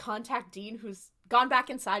to contact Dean, who's gone back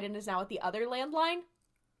inside and is now at the other landline.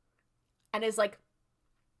 And is like,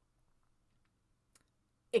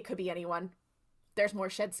 it could be anyone. There's more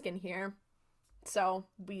shed skin here. So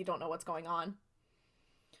we don't know what's going on.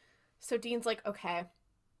 So Dean's like, okay.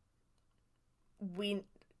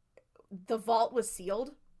 The vault was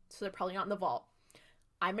sealed, so they're probably not in the vault.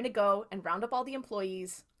 I'm going to go and round up all the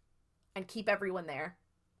employees and keep everyone there.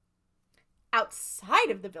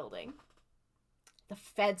 Outside of the building, the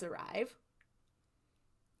feds arrive.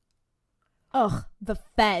 Ugh, the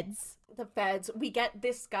feds. The feds. We get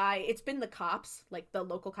this guy. It's been the cops, like the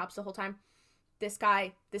local cops the whole time. This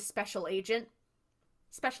guy, this Special Agent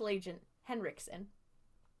Henriksen,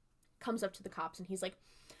 comes up to the cops and he's like,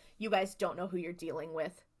 you guys don't know who you're dealing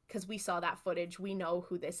with because we saw that footage. We know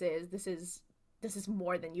who this is. This is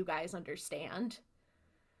more than you guys understand.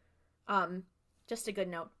 Just a good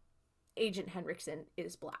note. Agent Henriksen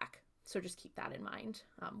is black. So just keep that in mind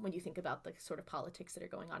when you think about the sort of politics that are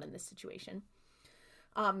going on in this situation.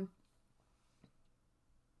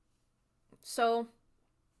 So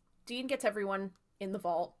Dean gets everyone in the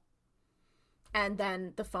vault, and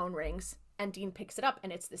then the phone rings, and Dean picks it up,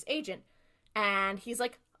 and it's this agent. And he's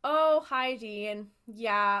like, oh, hi, Dean.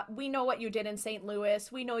 Yeah, we know what you did in St.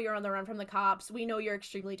 Louis. We know you're on the run from the cops. We know you're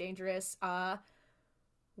extremely dangerous.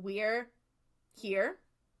 We're here.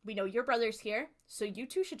 We know your brother's here. So you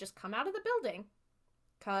two should just come out of the building.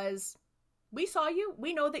 Because we saw you.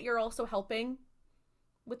 We know that you're also helping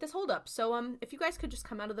with this holdup. So, if you guys could just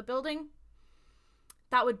come out of the building,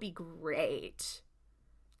 that would be great.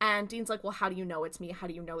 And Dean's like, well, how do you know it's me? How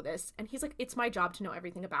do you know this? And he's like, it's my job to know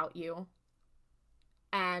everything about you.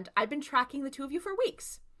 And I've been tracking the two of you for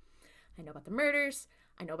weeks. I know about the murders.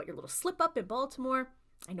 I know about your little slip-up in Baltimore.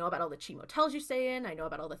 I know about all the cheap motels you stay in. I know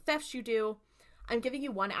about all the thefts you do. I'm giving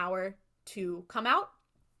you 1 hour to come out,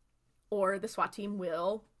 or the SWAT team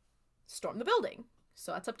will storm the building.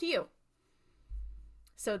 So that's up to you.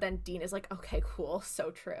 So then Dean is like, okay, cool.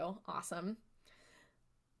 So true. Awesome.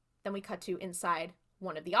 Then we cut to inside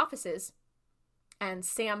one of the offices, and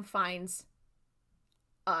Sam finds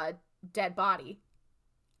a dead body.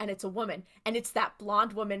 And it's a woman. And it's that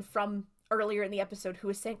blonde woman from earlier in the episode who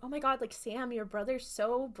was saying, oh my god, like, Sam, your brother's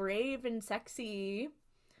so brave and sexy.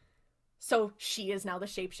 So she is now the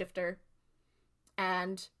shapeshifter.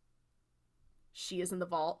 And she is in the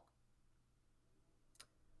vault.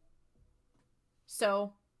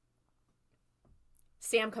 So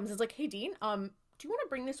Sam comes and is like, hey, Dean, do you want to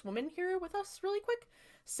bring this woman here with us really quick?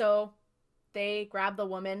 So they grab the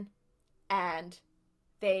woman and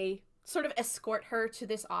they sort of escort her to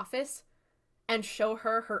this office and show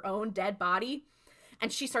her her own dead body.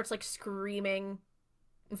 And she starts like screaming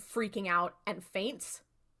and freaking out and faints.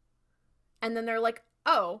 And then they're like,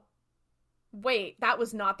 oh, wait, that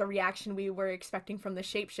was not the reaction we were expecting from the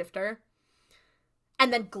shapeshifter.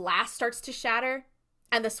 And then glass starts to shatter,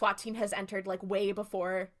 and the SWAT team has entered like way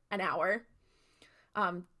before an hour.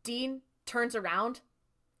 Dean turns around,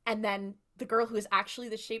 and then the girl who is actually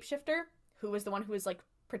the shapeshifter, who was the one who was like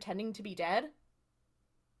pretending to be dead,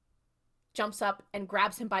 jumps up and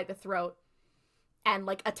grabs him by the throat and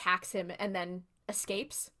like attacks him and then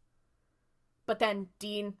escapes. But then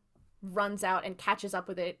Dean runs out and catches up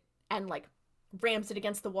with it and like rams it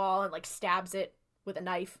against the wall and like stabs it with a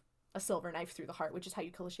knife, a silver knife, through the heart, which is how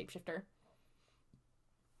you kill a shapeshifter.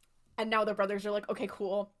 And now the brothers are like, okay,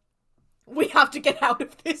 cool, we have to get out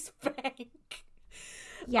of this bank.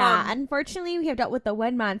 Yeah, unfortunately, we have dealt with the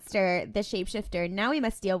one monster, the shapeshifter. Now we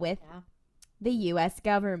must deal with the U.S.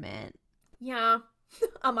 government. Yeah,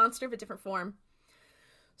 a monster of a different form.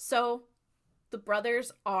 So the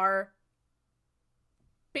brothers are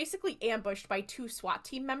basically ambushed by 2 SWAT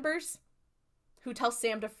team members who tell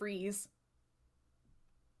Sam to freeze.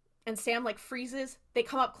 And Sam, like, freezes. They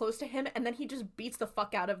come up close to him, and then he just beats the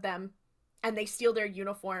fuck out of them. And they steal their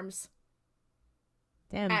uniforms.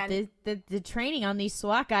 Damn, and the training on these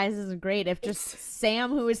SWAT guys isn't great. If just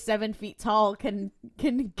Sam, who is 7 feet tall, can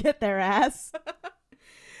get their ass.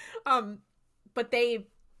 But they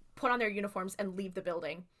put on their uniforms and leave the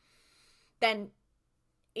building. Then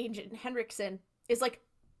Agent Henriksen is like,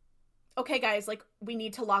 okay, guys, like, we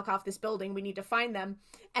need to lock off this building. We need to find them.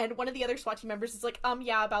 And one of the other SWAT team members is like,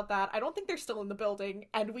 yeah, about that. I don't think they're still in the building.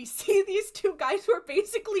 And we see these 2 guys who are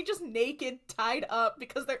basically just naked, tied up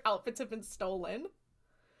because their outfits have been stolen.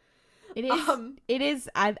 It is.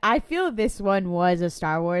 I feel this one was a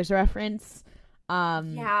Star Wars reference.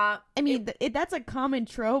 Yeah. I mean, that's a common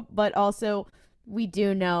trope, but also we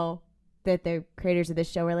do know that the creators of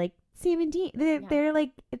this show were like, 17. They're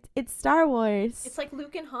like, it's Star Wars. It's like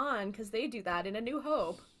Luke and Han, because they do that in A New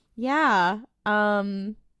Hope. Yeah.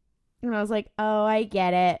 And I was like, oh, I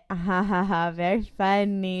get it. Ha ha ha. Very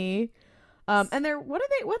funny. And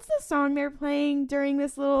what's the song they're playing during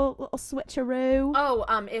this little switcheroo? Oh,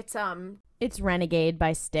 it's Renegade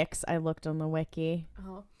by Styx. I looked on the wiki.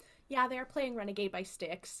 Oh, yeah, they are playing Renegade by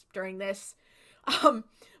Styx during this,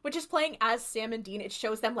 which is playing as Sam and Dean. It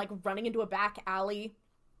shows them like running into a back alley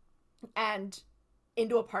and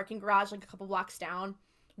into a parking garage like a couple blocks down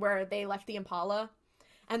where they left the Impala,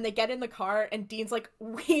 and they get in the car and Dean's like,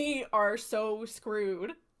 we are so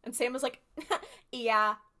screwed, and Sam is like,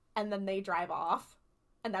 yeah, and then they drive off.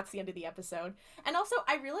 And that's the end of the episode. And also,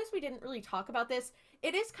 I realized we didn't really talk about this.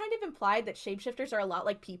 It is kind of implied that shapeshifters are a lot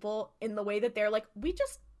like people in the way that they're like,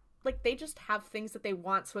 they just have things that they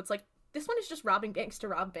want. So it's like, this one is just robbing banks to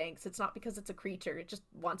rob banks. It's not because it's a creature. It just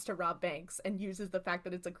wants to rob banks and uses the fact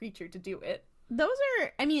that it's a creature to do it. Those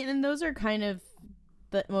are kind of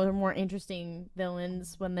the more interesting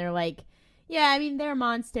villains when they're like, yeah, I mean, they're a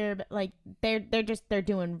monster, but like they're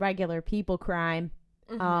doing regular people crime.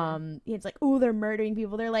 It's like, oh, they're murdering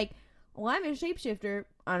people. They're like, well, I'm a shapeshifter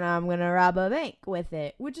and I'm gonna rob a bank with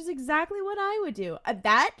it, which is exactly what I would do.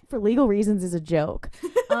 That, for legal reasons, is a joke.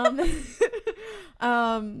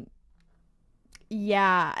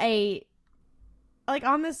 Yeah, I like,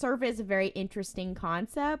 on the surface, a very interesting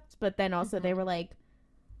concept, but then also they were like,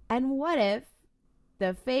 and what if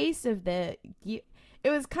the face of it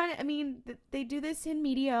was kind of, I mean, they do this in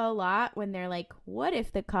media a lot when they're like, what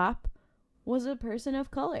if the cop was a person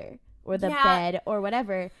of color or the bed or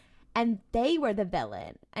whatever, and they were the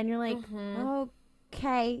villain, and you're like,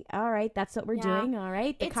 okay, all right, that's what we're doing, all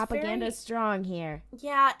right, the propaganda is strong here.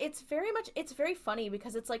 Yeah, it's very funny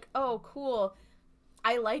because it's like, oh, cool,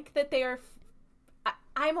 I like that they are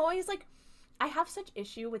I'm always like, I have such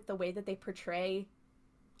issue with the way that they portray,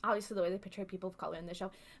 obviously the way they portray people of color in this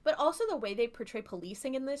show, but also the way they portray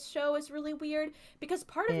policing in this show is really weird, because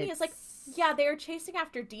part of me is like, yeah, they're chasing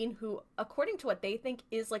after Dean, who, according to what they think,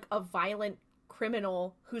 is like a violent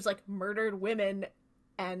criminal who's like murdered women,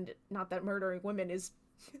 and not that murdering women is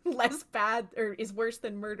less bad or is worse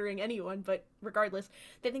than murdering anyone, but regardless,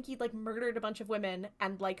 they think he like murdered a bunch of women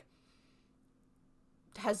and like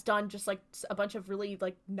has done just like a bunch of really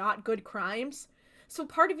like not good crimes. So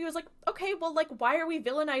part of you is like, okay, well, like, why are we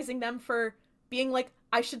villainizing them for being like,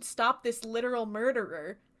 I should stop this literal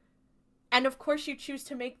murderer? And of course you choose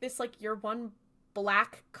to make this like your one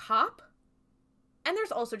black cop. And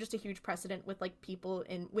there's also just a huge precedent with like people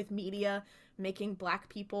with media making black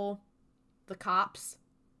people the cops.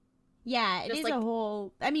 Yeah, it is like a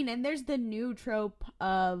whole, I mean, and there's the new trope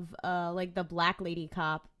of like the black lady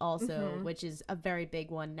cop also, which is a very big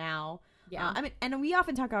one now. Yeah. I mean, and we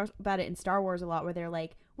often talk about it in Star Wars a lot, where they're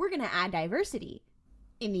like, we're going to add diversity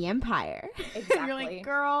in the Empire. Exactly. You're like,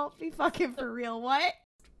 girl, be fucking for real, what?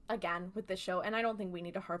 Again, with this show, and I don't think we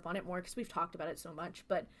need to harp on it more because we've talked about it so much,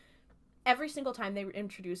 but every single time they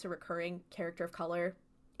introduce a recurring character of color,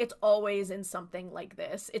 it's always in something like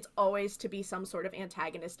this. It's always to be some sort of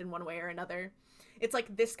antagonist in one way or another. It's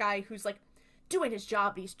like this guy who's like doing his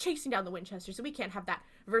job, he's chasing down the Winchesters, so we can't have that,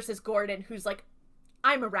 versus Gordon, who's like,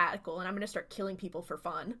 I'm a radical and I'm gonna start killing people for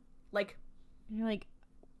fun. Like, you're like,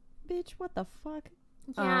 bitch, what the fuck?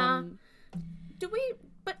 Yeah.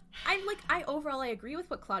 But I overall, I agree with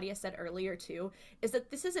what Claudia said earlier too, is that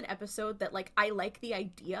this is an episode that like, I like the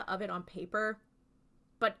idea of it on paper,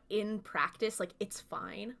 but in practice, like, it's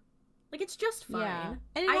fine. Like, it's just fine. Yeah.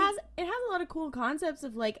 And it has a lot of cool concepts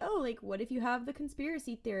of like, oh, like, what if you have the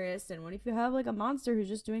conspiracy theorist, and what if you have like a monster who's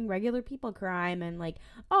just doing regular people crime, and like,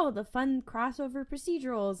 oh, the fun crossover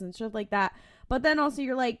procedurals and stuff like that. But then also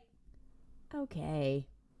you're like, okay,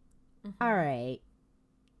 all right,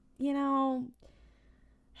 you know,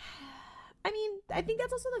 I mean, I think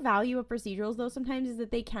that's also the value of procedurals, though, sometimes, is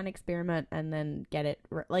that they can experiment and then get it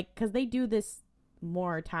like, because they do this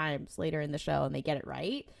more times later in the show and they get it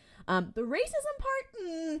right. The racism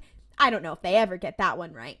part, I don't know if they ever get that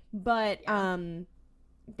one right, but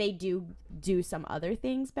they do some other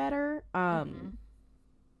things better.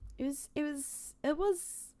 It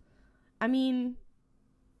was I mean,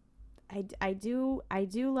 I do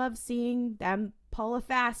love seeing them pull a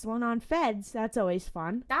fast one on feds. That's always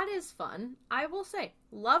fun. That is fun. I will say,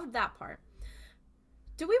 loved that part.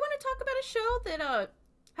 Do we want to talk about a show that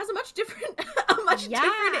has a much different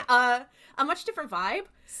a much different vibe?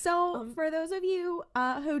 So for those of you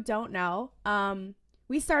who don't know,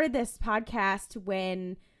 we started this podcast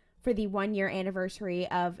for the 1-year anniversary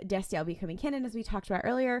of Destiel becoming canon, as we talked about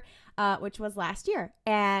earlier, which was last year.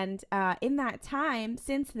 And in that time,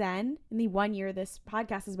 since then, in the 1 year this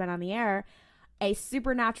podcast has been on the air, a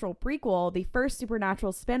Supernatural prequel, the first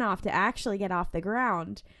Supernatural spinoff to actually get off the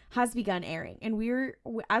ground, has begun airing. And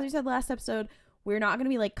as we said last episode, we're not going to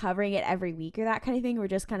be like covering it every week or that kind of thing. We're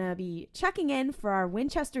just going to be checking in for our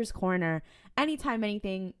Winchesters Corner anytime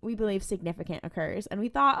anything we believe significant occurs. And we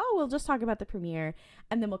thought, oh, we'll just talk about the premiere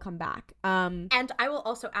and then we'll come back. And I will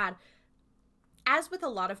also add, as with a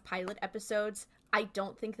lot of pilot episodes, I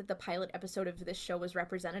don't think that the pilot episode of this show was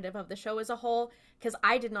representative of the show as a whole, because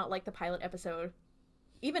I did not like the pilot episode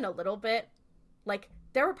even a little bit. Like,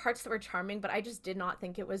 there were parts that were charming, but I just did not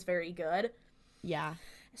think it was very good. Yeah.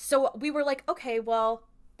 So we were like, okay, well,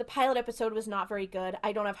 The pilot episode was not very good.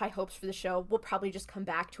 I don't have high hopes for the show. We'll probably just come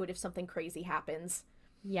back to it if something crazy happens.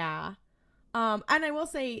 Yeah. And I will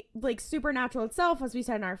say, like, Supernatural itself, as we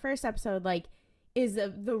said in our first episode, like, is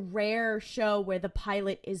the rare show where the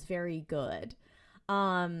pilot is very good.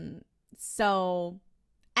 So,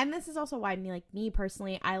 and this is also why me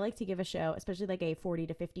personally, I like to give a show, especially like a 40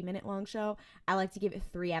 to 50 minute long show, I like to give it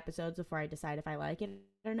 3 episodes before I decide if I like it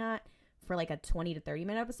or not. For like a 20 to 30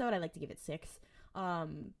 minute episode, I like to give it 6.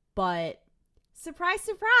 But surprise,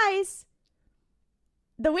 surprise,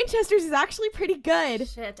 the Winchesters is actually pretty good.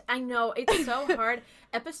 Shit, I know, it's so hard.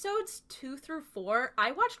 Episodes 2 through 4,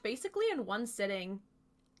 I watched basically in one sitting,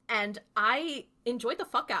 and I enjoyed the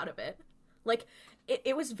fuck out of it. Like,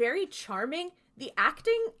 it was very charming. The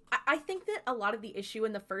acting, I think that a lot of the issue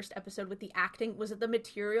in the first episode with the acting was that the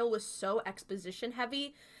material was so exposition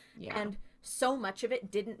heavy, and so much of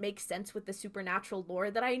it didn't make sense with the supernatural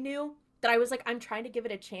lore that I knew, that I was like, I'm trying to give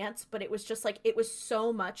it a chance, but it was just like, it was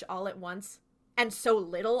so much all at once, and so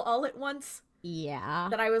little all at once. Yeah.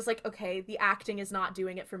 That I was like, okay, the acting is not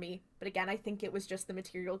doing it for me. But again, I think it was just the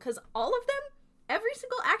material, because all of them, every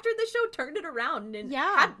single actor in the show turned it around and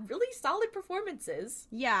had really solid performances.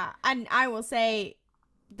 Yeah, and I will say,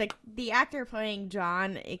 the actor playing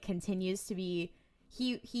John, it continues to be,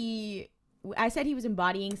 I said he was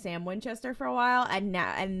embodying Sam Winchester for a while, and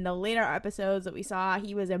now in the later episodes that we saw,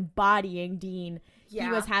 he was embodying Dean. Yeah.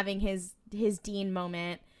 He was having his Dean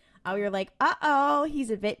moment. We were like, uh-oh, he's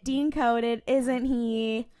a bit Dean-coded, isn't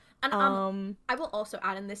he? And I will also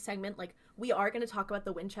add in this segment, like, we are going to talk about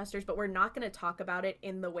the Winchesters, but we're not going to talk about it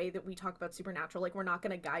in the way that we talk about Supernatural. Like, we're not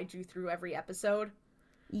going to guide you through every episode.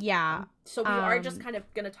 Yeah. So we are just kind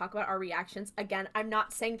of going to talk about our reactions. Again, I'm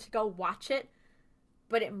not saying to go watch it,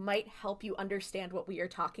 but it might help you understand what we are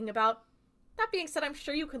talking about. That being said, I'm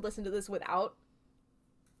sure you could listen to this without.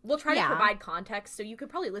 We'll try to provide context, so you could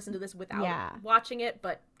probably listen to this without watching it,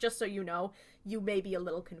 but just so you know, you may be a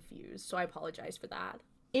little confused, so I apologize for that.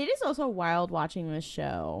 It is also wild watching this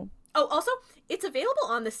show. Oh, also, it's available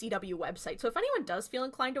on the CW website, so if anyone does feel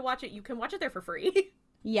inclined to watch it, you can watch it there for free.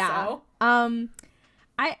 Yeah. So.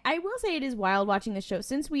 I will say it is wild watching this show,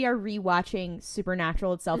 since we are rewatching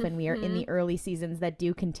Supernatural itself and we are in the early seasons that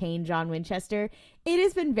do contain John Winchester. It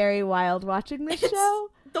has been very wild watching this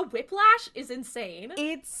show. The whiplash is insane.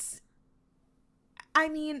 I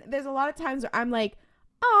mean, there's a lot of times where I'm like,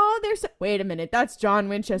 oh, wait a minute, that's John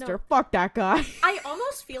Winchester. No. Fuck that guy. I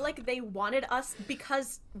almost feel like they wanted us,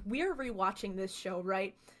 because we're rewatching this show,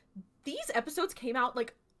 right? These episodes came out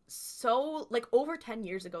over 10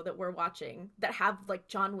 years ago that we're watching, that have like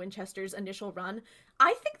John Winchester's initial run.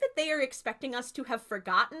 I think that they are expecting us to have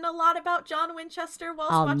forgotten a lot about John Winchester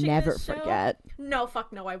whilst watching this show. I'll never forget. No,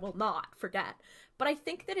 fuck no, I will not forget. But I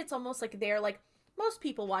think that it's almost like they're like, most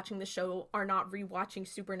people watching the show are not rewatching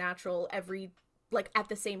Supernatural at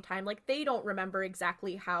the same time. Like, they don't remember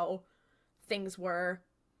exactly how things were.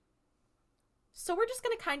 So we're just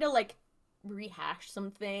gonna kind of like rehash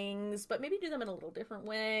some things, but maybe do them in a little different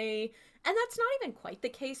way. And that's not even quite the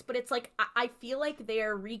case, but it's like, I feel like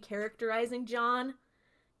they're recharacterizing John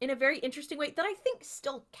in a very interesting way that I think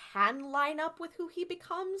still can line up with who he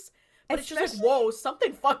becomes. But it's just like, whoa,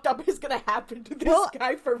 something fucked up is gonna happen to this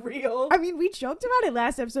guy for real. I mean, we joked about it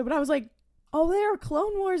last episode, but I was like, oh, they're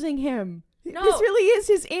Clone Warsing him. No. This really is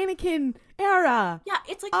his Anakin era. Yeah,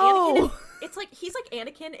 it's like Anakin. It's like, he's like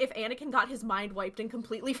Anakin if Anakin got his mind wiped and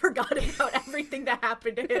completely forgot about everything that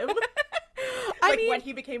happened to him. I mean, when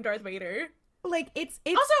he became Darth Vader. Like, it's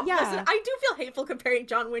also, listen, I do feel hateful comparing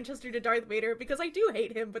John Winchester to Darth Vader, because I do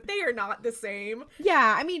hate him, but they are not the same.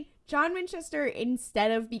 Yeah, I mean, John Winchester,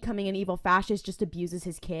 instead of becoming an evil fascist, just abuses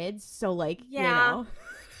his kids. So, like, you know,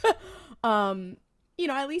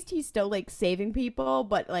 at least he's still like saving people.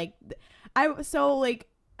 But like, would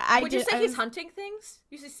you say he's hunting things?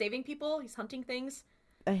 You say saving people, he's hunting things.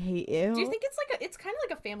 I hate you. Do you think it's kind of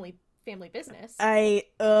like a family business?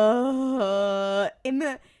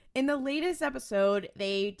 In the latest episode,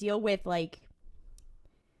 they deal with like,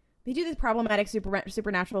 they do this problematic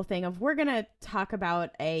supernatural thing of, we're gonna talk about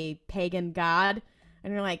a pagan god,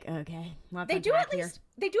 and you're like, okay, they do at least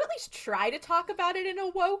try to talk about it in a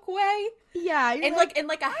woke way. Yeah, in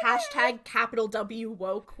like a hashtag capital W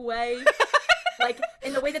woke way, like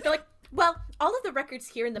in the way that they're like, well, all of the records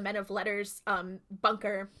here in the Men of Letters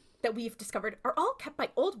bunker that we've discovered are all kept by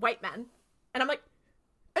old white men, and I'm like.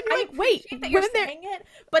 And you're like, wait, that you're saying it,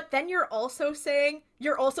 but then you're also still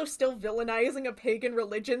villainizing a pagan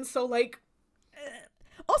religion, so like,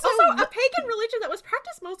 also a pagan religion that was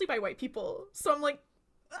practiced mostly by white people. So I'm like,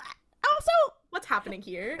 also, what's happening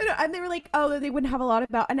here? And they were like, oh, they wouldn't have a lot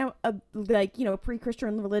about, and now, like,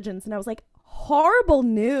 pre-Christian religions, and I was like, horrible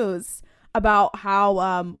news about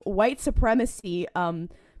how white supremacy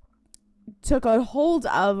took a hold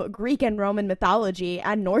of Greek and Roman mythology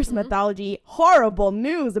and Norse mythology. Horrible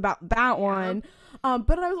news about that one.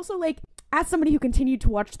 But I was also like, as somebody who continued to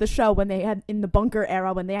watch the show when they had, in the bunker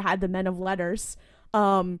era, when they had the Men of Letters,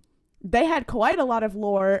 they had quite a lot of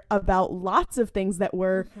lore about lots of things that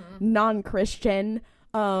were non-Christian,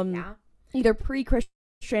 either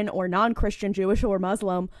pre-Christian or non-Christian, Jewish or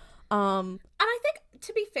Muslim. And I think,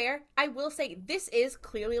 to be fair, I will say this is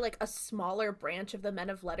clearly like a smaller branch of the Men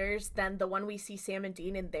of Letters than the one we see Sam and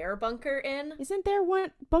Dean in their bunker in. Isn't there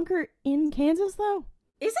one bunker in Kansas, though?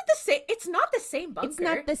 Is it the same? It's not the same bunker. It's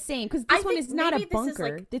not the same, because this one is not a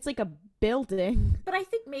bunker. It's like a building. But I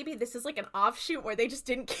think maybe this is like an offshoot where they just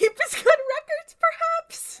didn't keep as good records,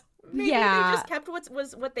 perhaps. Maybe they just kept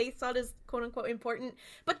what they thought is quote unquote important.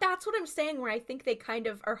 But that's what I'm saying, where I think they kind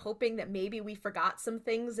of are hoping that maybe we forgot some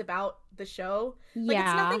things about the show. Like,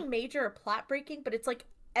 it's nothing major or plot breaking, but it's like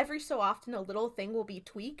every so often a little thing will be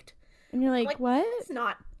tweaked. And you're like, what? It's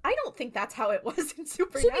not. I don't think that's how it was in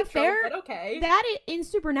Supernatural. To be fair, but okay. That in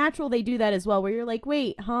Supernatural they do that as well, where you're like,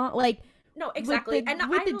 wait, huh? Like, no, exactly.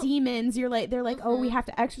 With the demons, you're like, they're like, oh, we have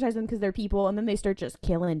to exercise them because they're people, and then they start just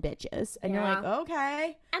killing bitches, and you're like,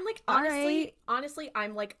 okay. And like, honestly,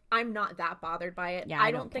 I'm not that bothered by it. Yeah, I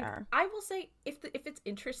don't think. I will say, if it's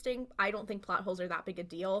interesting, I don't think plot holes are that big a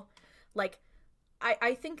deal. Like,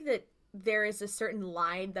 I think that there is a certain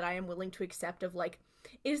line that I am willing to accept of like,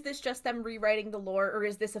 is this just them rewriting the lore, or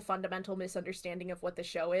is this a fundamental misunderstanding of what the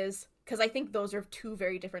show is? Because I think those are two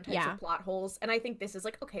very different types of plot holes. And I think this is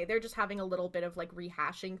like, okay, they're just having a little bit of like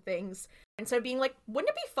rehashing things. And so being like, wouldn't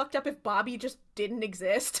it be fucked up if Bobby just didn't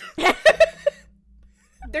exist?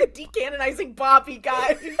 They're decanonizing Bobby,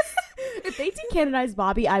 guys. If they decanonize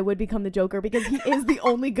Bobby, I would become the Joker, because he is the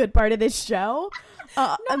only good part of this show.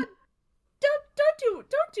 Don't do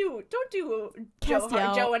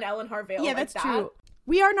Joe and Ellen Harvale. Yeah, that's true.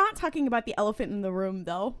 We are not talking about the elephant in the room,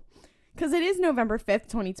 though, because it is November 5th,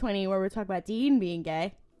 2020, where we're talking about Dean being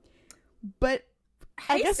gay. But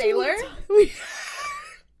hey, I guess Sailor, we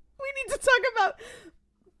need to talk about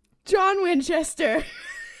John Winchester.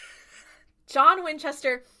 John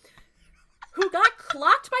Winchester, who got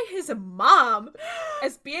clocked by his mom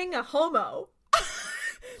as being a homo.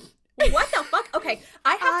 What the fuck? Okay,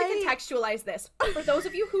 I have to contextualize this. For those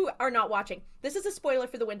of you who are not watching, this is a spoiler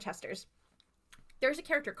for the Winchesters. There's a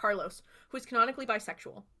character, Carlos, who is canonically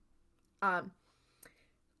bisexual.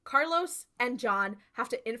 Carlos and John have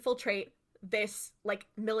to infiltrate this, like,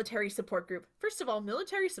 military support group. First of all,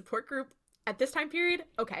 military support group at this time period?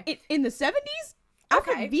 Okay. In the 70s?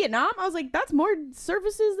 After Vietnam? I was like, that's more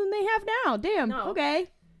services than they have now. Damn. No. Okay.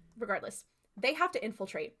 Regardless, they have to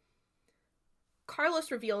infiltrate.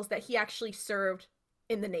 Carlos reveals that he actually served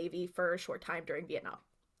in the Navy for a short time during Vietnam.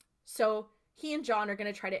 So he and John are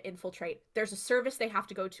going to try to infiltrate. There's a service they have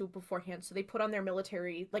to go to beforehand, so they put on their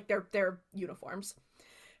military, like their uniforms.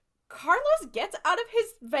 Carlos gets out of his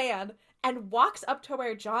van and walks up to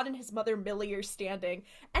where John and his mother Millie are standing,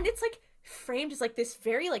 and it's like framed as like this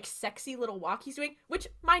very like sexy little walk he's doing, which,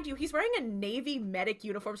 mind you, he's wearing a Navy medic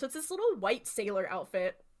uniform, so it's this little white sailor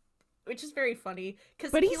outfit, which is very funny.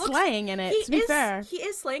 But he's slaying in it, to be fair. He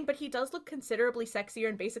is slaying, but he does look considerably sexier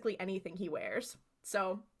in basically anything he wears.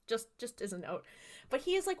 So, just as a note. But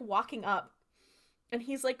he is, like, walking up, and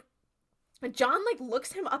he's, like, John, like,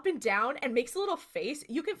 looks him up and down and makes a little face.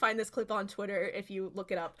 You can find this clip on Twitter if you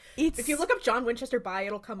look it up. If you look up John Winchester bi,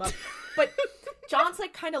 it'll come up. But John's,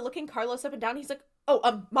 like, kind of looking Carlos up and down. He's like,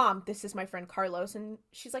 oh, Mom, this is my friend Carlos. And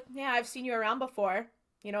she's like, yeah, I've seen you around before.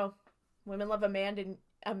 You know, women love a man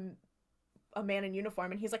in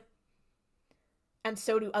uniform. And he's like, and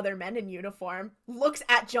so do other men in uniform. Looks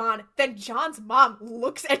at John. Then John's mom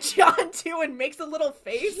looks at John too and makes a little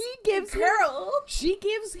face. She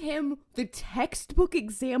gives him the textbook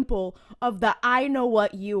example of the I know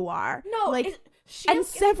what you are. No, like, and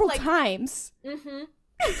several times. Mm-hmm.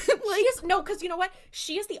 Because you know what?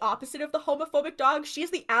 She is the opposite of the homophobic dog. She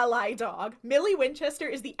is the ally dog. Millie Winchester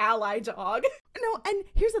is the ally dog. No, and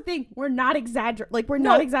here's the thing: we're not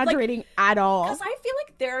exaggerating at all. Because I feel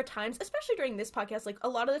like there are times, especially during this podcast, like a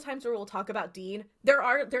lot of the times where we'll talk about Dean,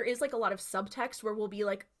 there is like a lot of subtext where we'll be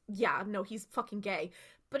like, yeah, no, he's fucking gay.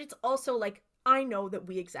 But it's also like, I know that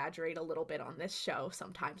we exaggerate a little bit on this show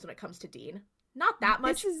sometimes when it comes to Dean. Not that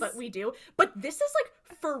much, but we do. But this is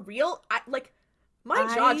like for real. My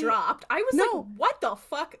jaw dropped. I was like, what the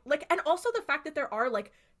fuck? Like, and also the fact that there are,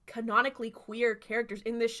 like, canonically queer characters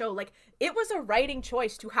in this show. Like, it was a writing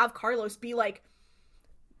choice to have Carlos be like,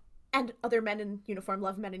 and other men in uniform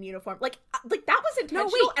love men in uniform. Like that was intentional,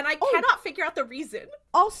 No, wait. and I cannot figure out the reason.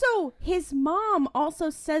 Also, his mom also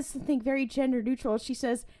says something very gender neutral. She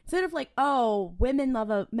says, instead of like, oh, women love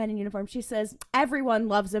a man in uniform, she says, everyone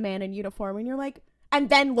loves a man in uniform. And you're like, and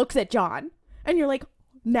then looks at John. And you're like,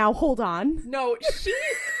 now hold on. No,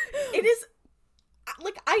 it is,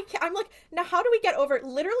 like, I'm like, now how do we get over,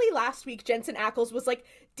 literally last week, Jensen Ackles was like,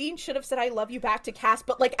 Dean should have said I love you back to Cass,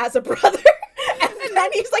 but like as a brother. And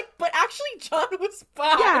then he's like, but actually John was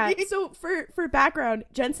fine. Yeah, so for background,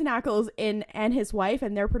 Jensen Ackles and his wife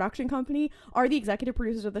and their production company are the executive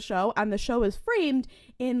producers of the show, and the show is framed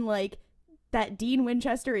in like that Dean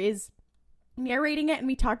Winchester is narrating it, and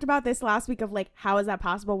we talked about this last week of like, how is that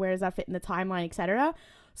possible, where does that fit in the timeline, etc.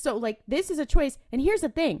 So like, this is a choice, and here's the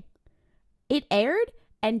thing, it aired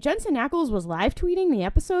and Jensen Ackles was live tweeting the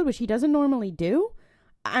episode, which he doesn't normally do,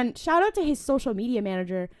 and shout out to his social media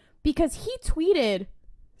manager, because he tweeted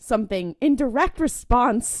something in direct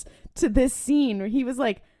response to this scene where he was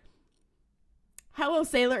like, hello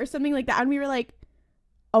sailor, or something like that, and we were like,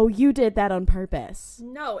 oh, you did that on purpose.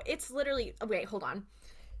 No, it's literally, wait, hold on.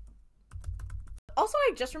 Also,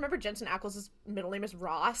 I just remember Jensen Ackles' middle name is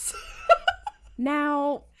Ross.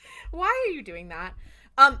 Now, why are you doing that?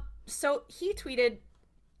 So he tweeted,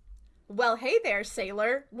 well, hey there,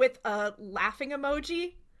 sailor, with a laughing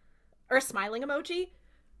emoji, or a smiling emoji.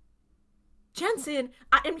 Jensen,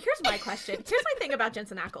 and here's my question. Here's my thing about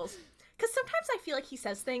Jensen Ackles. Because sometimes I feel like he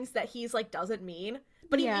says things that he's like, doesn't mean,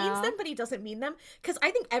 but he means them, but he doesn't mean them. Because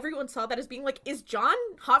I think everyone saw that as being like, is John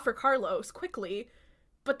hot for Carlos? Quickly.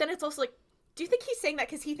 But then it's also like, do you think he's saying that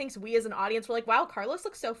because he thinks we as an audience were like, wow, Carlos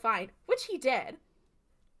looks so fine? Which he did.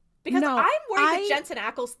 Because I'm worried that Jensen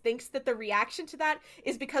Ackles thinks that the reaction to that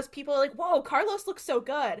is because people are like, whoa, Carlos looks so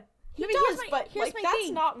good. He does, but like,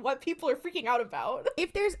 that's not what people are freaking out about.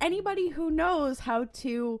 If there's anybody who knows how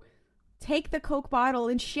to take the Coke bottle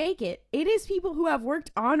and shake it, it is people who have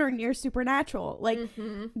worked on or near Supernatural. Like,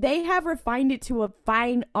 they have refined it to a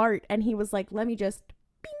fine art, and he was like, let me just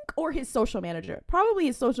bink, or his social manager. Probably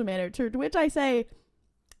his social manager, to which I say,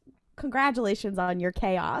 congratulations on your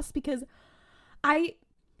chaos, because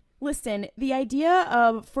listen, the idea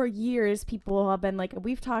of, for years, people have been like,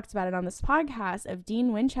 we've talked about it on this podcast, of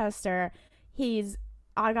Dean Winchester.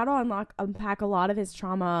 I got to unpack a lot of his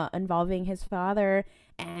trauma involving his father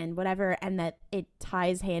and whatever, and that it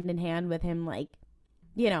ties hand in hand with him, like,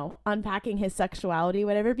 you know, unpacking his sexuality,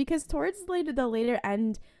 whatever, because towards the later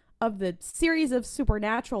end of the series of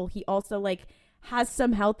Supernatural, he also, like, has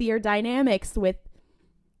some healthier dynamics with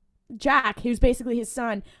Jack, who's basically his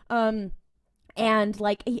son, and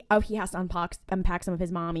like he has to unpack some of his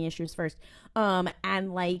mommy issues first,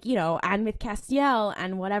 and like, you know, and with Castiel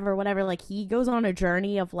and whatever, like, he goes on a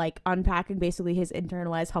journey of like unpacking basically his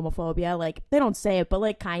internalized homophobia. Like, they don't say it, but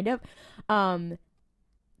like, kind of,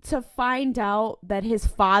 to find out that his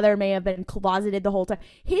father may have been closeted the whole time.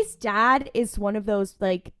 His dad is one of those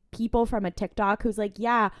like people from a TikTok who's like,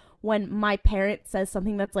 yeah, when my parent says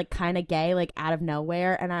something that's like kind of gay, like out of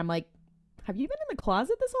nowhere, and I'm like, have you been in the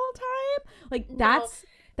closet this whole time? Like, that's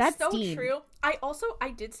so Dean. true. I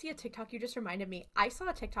did see a TikTok, you just reminded me. I saw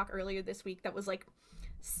a TikTok earlier this week that was like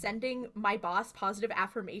sending my boss positive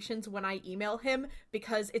affirmations when I email him,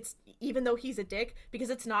 because it's, even though he's a dick, because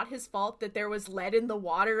it's not his fault that there was lead in the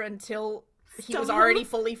water until he was already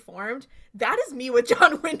fully formed. That is me with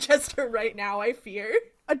John Winchester right now, I fear.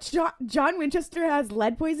 John Winchester has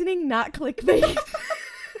lead poisoning, not clickbait.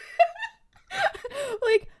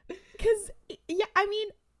 Like, because, yeah, I mean,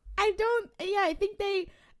 I think they,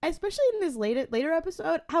 especially in this later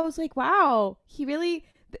episode, I was like, wow, he really,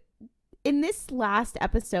 in this last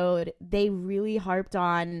episode, they really harped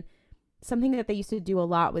on something that they used to do a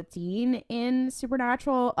lot with Dean in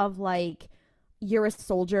Supernatural, of like, you're a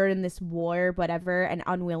soldier in this war, whatever, an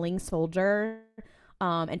unwilling soldier,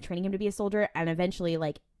 and training him to be a soldier, and eventually,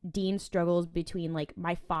 like, Dean struggles between, like,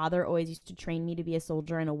 my father always used to train me to be a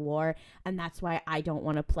soldier in a war, and that's why I don't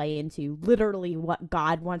want to play into literally what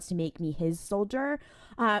God wants to make me, his soldier.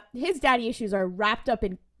 His daddy issues are wrapped up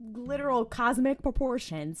in literal cosmic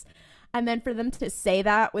proportions. And then for them to say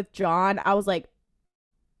that with John, I was like,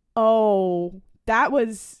 oh, that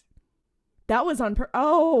was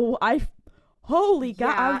holy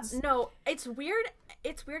God. Yeah, no, it's weird.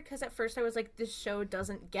 It's weird because at first I was like, this show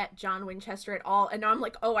doesn't get John Winchester at all. And now I'm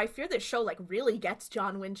like, oh, I fear this show like really gets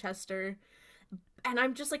John Winchester. And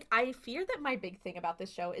I'm just like, I fear that my big thing about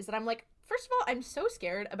this show is that I'm like, first of all, I'm so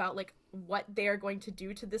scared about like what they're going to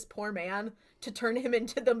do to this poor man to turn him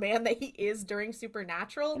into the man that he is during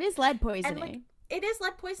Supernatural. It is lead poisoning. And, like, it is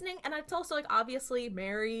lead poisoning, and it's also like, obviously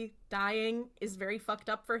Mary dying is very fucked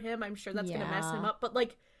up for him. I'm sure that's gonna mess him up, but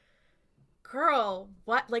like, girl,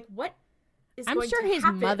 what is I'm going sure to his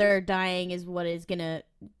happen? mother dying is what is gonna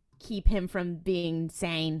keep him from being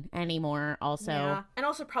sane anymore, also. Yeah, and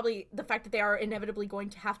also probably the fact that they are inevitably going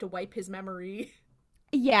to have to wipe his memory.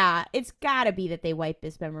 Yeah, it's gotta be that they wipe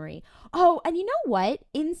his memory. Oh, and you know what?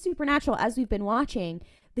 In Supernatural, as we've been watching,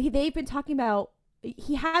 they've been talking about.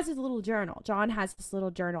 He has his little journal. John has this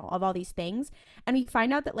little journal of all these things. And we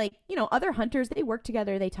find out that, like, other hunters, they work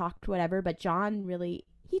together, they talk, whatever. But John really,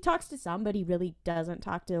 he talks to some, but he really doesn't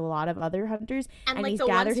talk to a lot of other hunters. And like he's the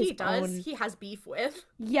gathered ones he his does, own. he has beef with.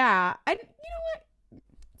 Yeah. And you know what?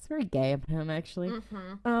 It's very gay of him, actually.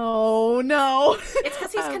 Mm-hmm. Oh, no. It's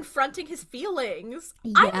because he's confronting his feelings.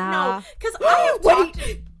 Yeah. I don't know, because I have talked.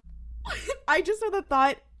 I just had the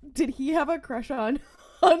thought, did he have a crush on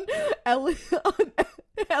Ellen, on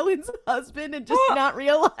Ellen's husband and just not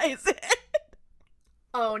realize it?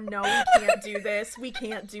 Oh no, we can't do this. We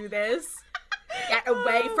can't do this. Get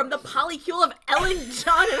away from the polycule of Ellen,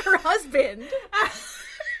 John, and her husband.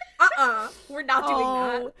 We're not doing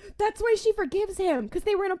that. That's why she forgives him, because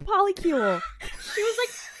they were in a polycule. She was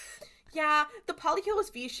like, yeah, the polycule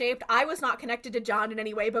was V-shaped. I was not connected to John in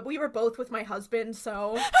any way, but we were both with my husband,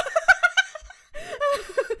 so...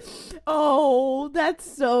 Oh,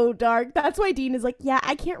 that's so dark. That's why Dean is like, yeah,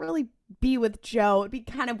 I can't really be with Joe. It'd be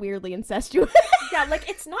kind of weirdly incestuous. Yeah, like,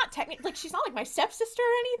 it's not technically, like, she's not like my stepsister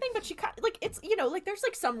or anything, but she kind of, like, it's, like, there's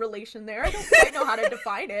like some relation there. I don't quite know how to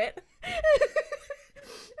define it.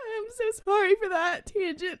 I'm so sorry for that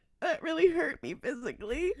tangent. That really hurt me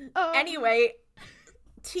physically. Anyway,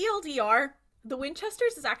 TLDR, the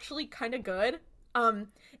Winchesters is actually kind of good.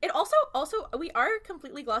 It also we are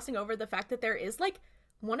completely glossing over the fact that there is like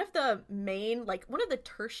one of the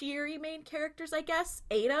tertiary main characters, I guess,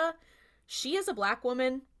 Ada. She is a black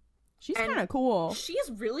woman. She's kind of cool. She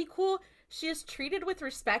is really cool. She is treated with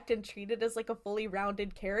respect and treated as like a fully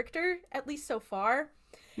rounded character, at least so far.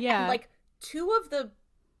 Yeah. And like two of the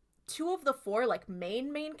four like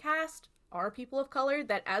main cast are people of color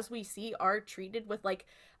that, as we see, are treated with like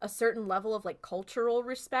a certain level of like cultural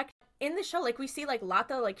respect. In the show, like, we see like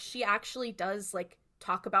Lata, like, she actually does like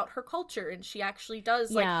talk about her culture, and she actually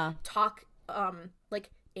does like talk like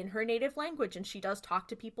in her native language, and she does talk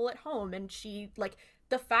to people at home, and she like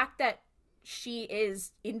the fact that she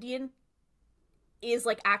is Indian is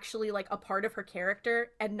like actually like a part of her character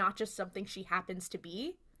and not just something she happens to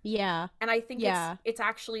be. Yeah. And I think it's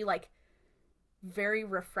actually like very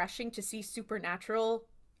refreshing to see a supernatural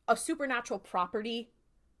property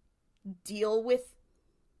deal with,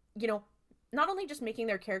 not only just making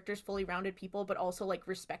their characters fully rounded people, but also like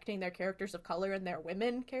respecting their characters of color and their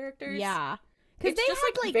women characters. Yeah. Because it's just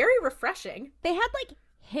like very refreshing. They had like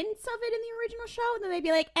hints of it in the original show, and then they'd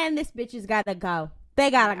be like, and this bitch has gotta go. They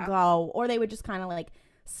gotta go. Or they would just kind of like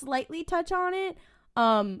slightly touch on it.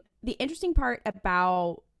 The interesting part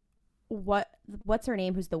about what's her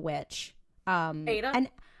name, who's the witch? Ada? And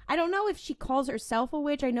I don't know if she calls herself a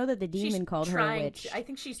witch. I know that the demon called her a witch. I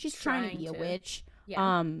think she's trying to be a witch.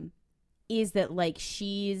 Yeah. Is that like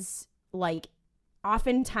she's like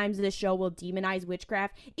oftentimes the show will demonize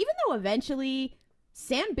witchcraft, even though eventually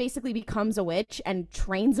Sam basically becomes a witch and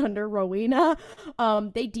trains under Rowena.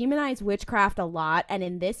 They demonize witchcraft a lot, and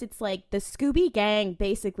in this it's like the Scooby Gang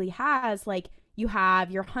basically has like, you have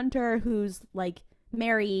your hunter who's like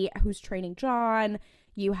Mary, who's training John.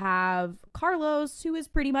 You have Carlos, who is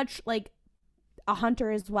pretty much like a hunter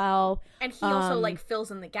as well. And he also like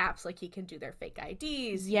fills in the gaps. Like, he can do their fake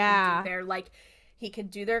IDs. Yeah. He can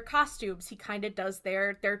do their costumes. He kind of does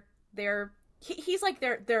he's like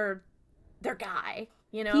their guy,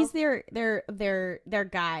 He's their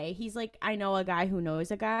guy. He's like, I know a guy who knows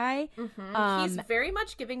a guy. Mm-hmm. He's very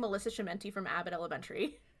much giving Melissa Chimenti from Abbott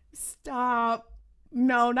Elementary. Stop.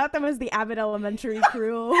 No, not them as the Abbott Elementary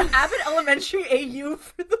crew. Abbott Elementary AU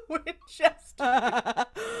for the Winchester.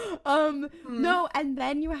 No, and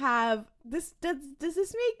then you have this. Does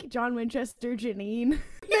this make John Winchester Janine?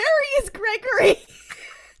 Mary is Gregory.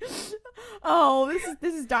 Oh,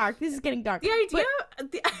 this is dark. This is getting dark. The idea. I'm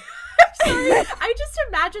sorry. I just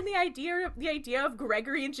imagine the idea of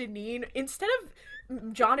Gregory and Janine, instead of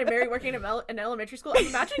John and Mary working in an elementary school, I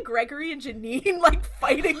imagine Gregory and Janine like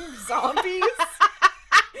fighting zombies.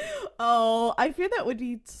 Oh, I feel that would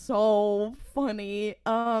be so funny.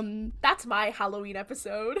 That's my Halloween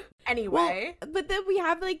episode. Anyway. Well, but then we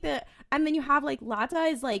have like and then you have like Lata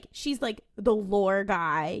is like, she's like the lore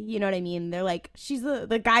guy, you know what I mean? They're like, she's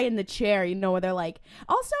the guy in the chair, where they're like,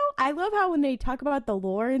 also, I love how when they talk about the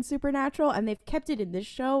lore in Supernatural, and they've kept it in this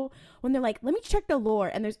show, when they're like, let me check the lore,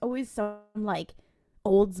 and there's always some like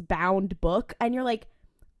Olds bound book, and you're like,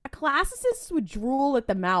 a classicist would drool at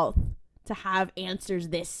the mouth to have answers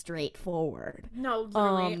this straightforward. No,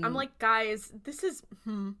 literally. I'm like, guys, this is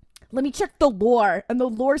let me check the lore, and the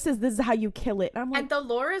lore says this is how you kill it. And I'm like, and the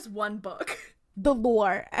lore is one book. The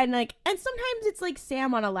lore, and sometimes it's like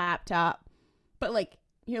Sam on a laptop, but like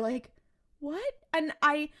you're like, what? And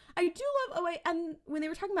I do love. Oh wait, and when they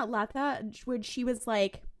were talking about Latha, when she was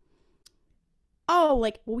like, oh,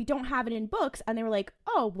 like, well, we don't have it in books, and they were like,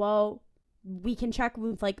 oh, well, we can check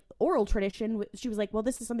with like oral tradition. She was like, well,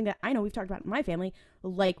 this is something that I know we've talked about in my family.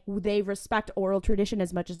 Like, they respect oral tradition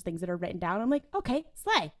as much as things that are written down. I'm like, okay,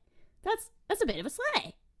 slay. That's a bit of a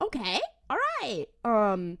slay. Okay, all right.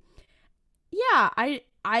 Yeah,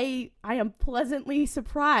 I am pleasantly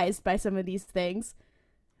surprised by some of these things.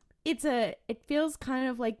 It feels kind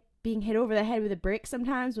of like being hit over the head with a brick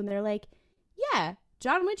sometimes when they're like, yeah,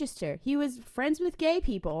 John Winchester, he was friends with gay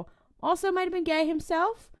people. Also might have been gay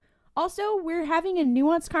himself. Also, we're having a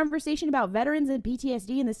nuanced conversation about veterans and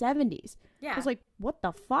PTSD in the 70s. Yeah. I was like, what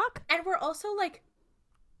the fuck? And we're also like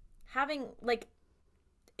having like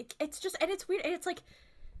it's just, and it's weird, and it's like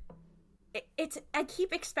it's I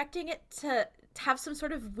keep expecting it to have some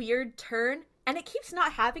sort of weird turn, and it keeps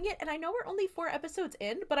not having it. And I know we're only 4 episodes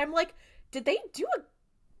in, but I'm like, did they do a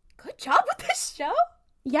good job with this show?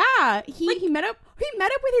 Yeah, he met up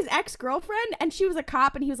with his ex-girlfriend, and she was a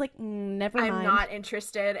cop, and he was like, never mind. I'm not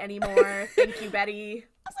interested anymore. Thank you, Betty.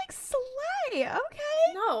 I was like, slay,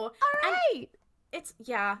 okay. No. All right.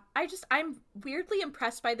 I'm weirdly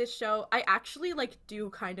impressed by this show. I actually like do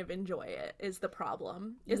kind of enjoy it, is the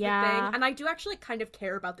problem, the thing. And I do actually kind of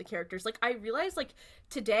care about the characters. Like, I realized like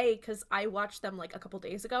today, because I watched them like a couple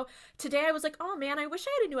days ago, today I was like, oh man, I wish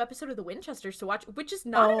I had a new episode of the Winchesters to watch, which is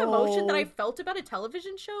not an emotion that I felt about a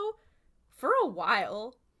television show for a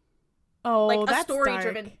while. Oh, like that's a story dark.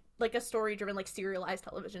 driven like serialized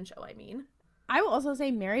television show, I mean. I will also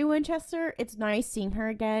say Mary Winchester, it's nice seeing her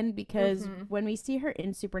again, because when we see her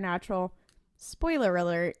in Supernatural, spoiler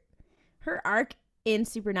alert, her arc in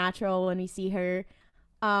Supernatural, when we see her,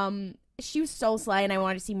 she was so sly, and I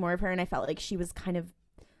wanted to see more of her, and I felt like she was kind of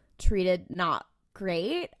treated not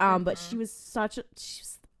great, but she's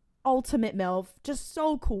ultimate MILF, just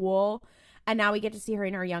so cool, and now we get to see her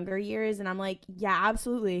in her younger years, and I'm like, yeah,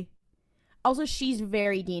 absolutely. Also, she's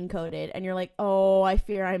very Dean-coded, and you're like, oh, I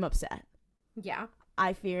fear I'm upset. Yeah.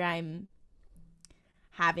 I fear I'm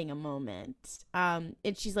having a moment. And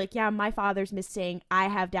she's like, yeah, my father's missing. I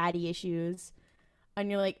have daddy issues.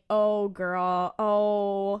 And you're like, oh, girl.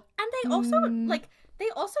 Oh. And they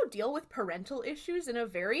also deal with parental issues in a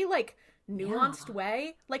very, like, nuanced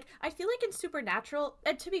way. Like, I feel like in Supernatural,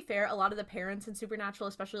 and to be fair, a lot of the parents in Supernatural,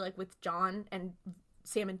 especially, like, with John and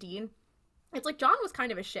Sam and Dean, it's like John was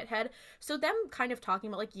kind of a shithead. So them kind of talking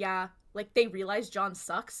about, like, yeah, like, they realize John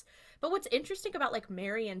sucks. But what's interesting about, like,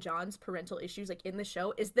 Mary and John's parental issues, like, in the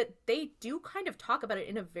show is that they do kind of talk about it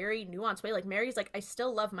in a very nuanced way. Like, Mary's like, I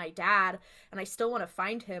still love my dad, and I still want to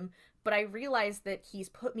find him, but I realize that he's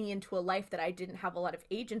put me into a life that I didn't have a lot of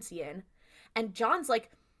agency in. And John's like,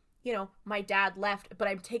 you know, my dad left, but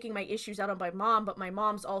I'm taking my issues out on my mom, but my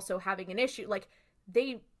mom's also having an issue. Like,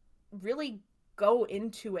 they really go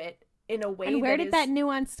into it in a way. And where did that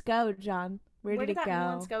nuance go, John? Where did that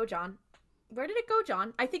nuance go, John? Where did it go,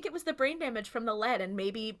 John? I think it was the brain damage from the lead and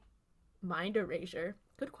maybe mind erasure.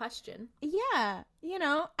 Good question. Yeah, you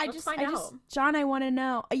know, Let's find out. John, I want to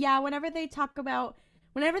know. Yeah, whenever they talk about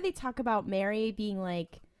Mary being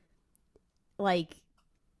like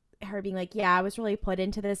her being like, yeah, I was really put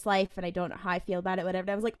into this life and I don't know how I feel about it, whatever.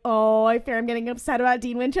 And I was like, oh, I fear I'm getting upset about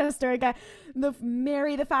Dean Winchester again. The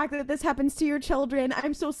fact that this happens to your children.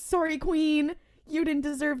 I'm so sorry, Queen. You didn't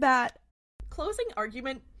deserve that. Closing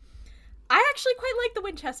argument. I actually quite like the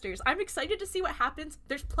Winchesters. I'm excited to see what happens.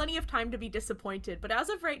 There's plenty of time to be disappointed, but as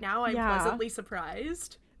of right now, I'm pleasantly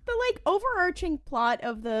surprised. The, like, overarching plot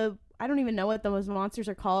of I don't even know what those monsters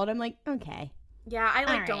are called. I'm like, okay. Yeah,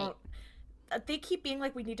 I don't. They keep being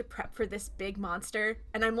like, we need to prep for this big monster,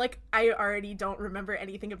 and I'm like, I already don't remember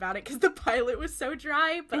anything about it because the pilot was so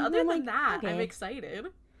dry, but other than that, okay. I'm excited.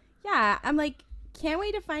 Yeah, I'm like, can't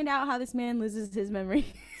wait to find out how this man loses his memory.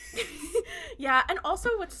 Yeah, and also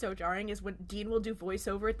what's so jarring is when Dean will do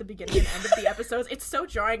voiceover at the beginning and end of the episodes. It's so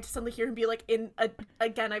jarring to suddenly hear him be like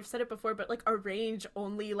again, I've said it before, but like a range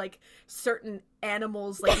only like certain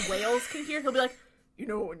animals like whales can hear. He'll be like, you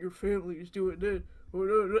know, when your family is doing this,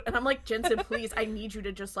 and I'm like, Jensen, please, I need you to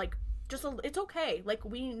it's okay. Like,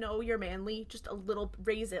 we know you're manly, just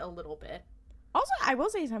raise it a little bit. Also, I will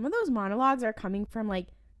say some of those monologues are coming from like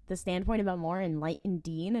the standpoint of a more enlightened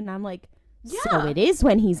Dean, and I'm like, Yeah. So it is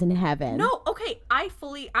when he's in heaven. No, okay,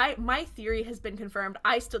 my theory has been confirmed.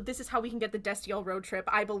 This is how we can get the Destiel road trip.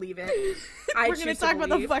 I believe it. We're going to talk about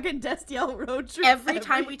the fucking Destiel road trip. Every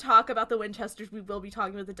time we talk about the Winchesters, we will be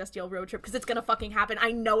talking about the Destiel road trip because it's going to fucking happen.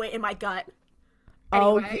 I know it in my gut.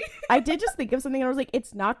 Anyway. Oh, I did just think of something and I was like,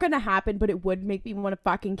 it's not going to happen, but it would make me want to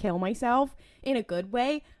fucking kill myself in a good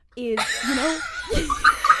way. Is, you know...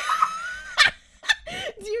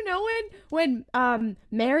 Do you know when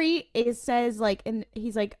Mary says, like, and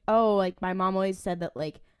he's like, oh, like, my mom always said that,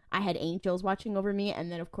 like, I had angels watching over me,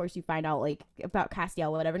 and then, of course, you find out, like, about Castiel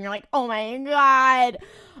or whatever, and you're like, oh my god!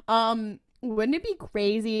 Wouldn't it be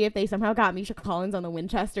crazy if they somehow got Misha Collins on the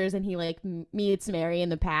Winchesters and he, like, meets Mary in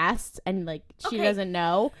the past, and, like, she doesn't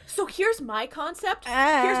know? So here's my concept.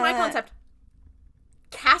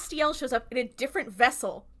 Castiel shows up in a different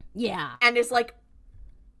vessel. Yeah. And is like,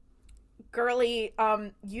 girly,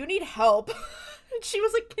 you need help. And she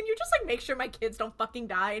was like, can you just, like, make sure my kids don't fucking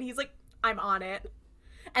die? And he's like, I'm on it.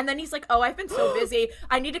 And then he's like, oh, I've been so busy.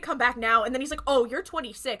 I need to come back now. And then he's like, oh, you're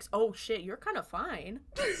 26. Oh, shit, you're kind of fine.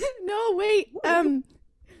 No, wait. Cradle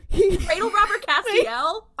robber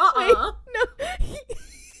Castiel? Wait, no.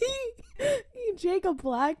 He Jacob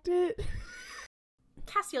Blacked it.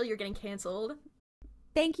 Castiel, you're getting canceled.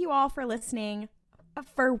 Thank you all for listening.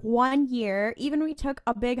 For 1 year, even we took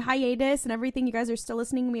a big hiatus and everything, you guys are still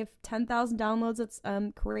listening. We have 10,000 downloads. It's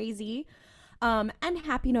crazy. And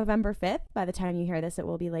happy November 5th. By the time you hear this, it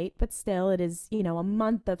will be late, but still, it is, you know, a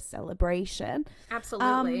month of celebration.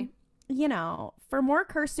 Absolutely. You know, for more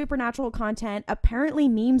Cursed Supernatural content, apparently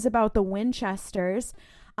memes about the Winchesters,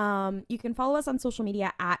 you can follow us on social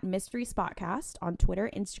media at Mystery Spotcast on Twitter,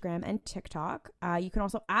 Instagram, and TikTok. You can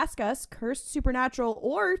also ask us Cursed Supernatural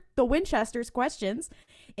or the Winchesters questions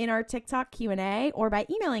in our TikTok Q&A or by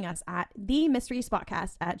emailing us at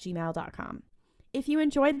themysteryspotcast@gmail.com. If you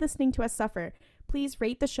enjoyed listening to us suffer, please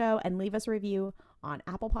rate the show and leave us a review on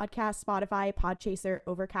Apple Podcasts, Spotify, Podchaser,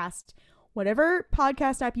 Overcast, whatever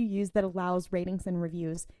podcast app you use that allows ratings and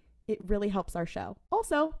reviews. It really helps our show.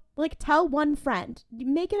 Also, like, tell one friend.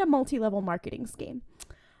 Make it a multi-level marketing scheme.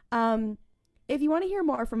 If you want to hear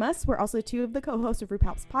more from us, we're also two of the co-hosts of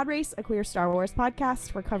RuPaul's Pod Race, a queer Star Wars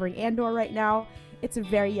podcast. We're covering Andor right now. It's a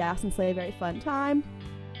very a very fun time.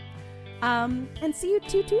 And see you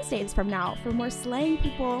 2 Tuesdays from now for more slaying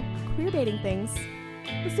people, queer baiting things,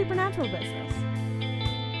 the supernatural business.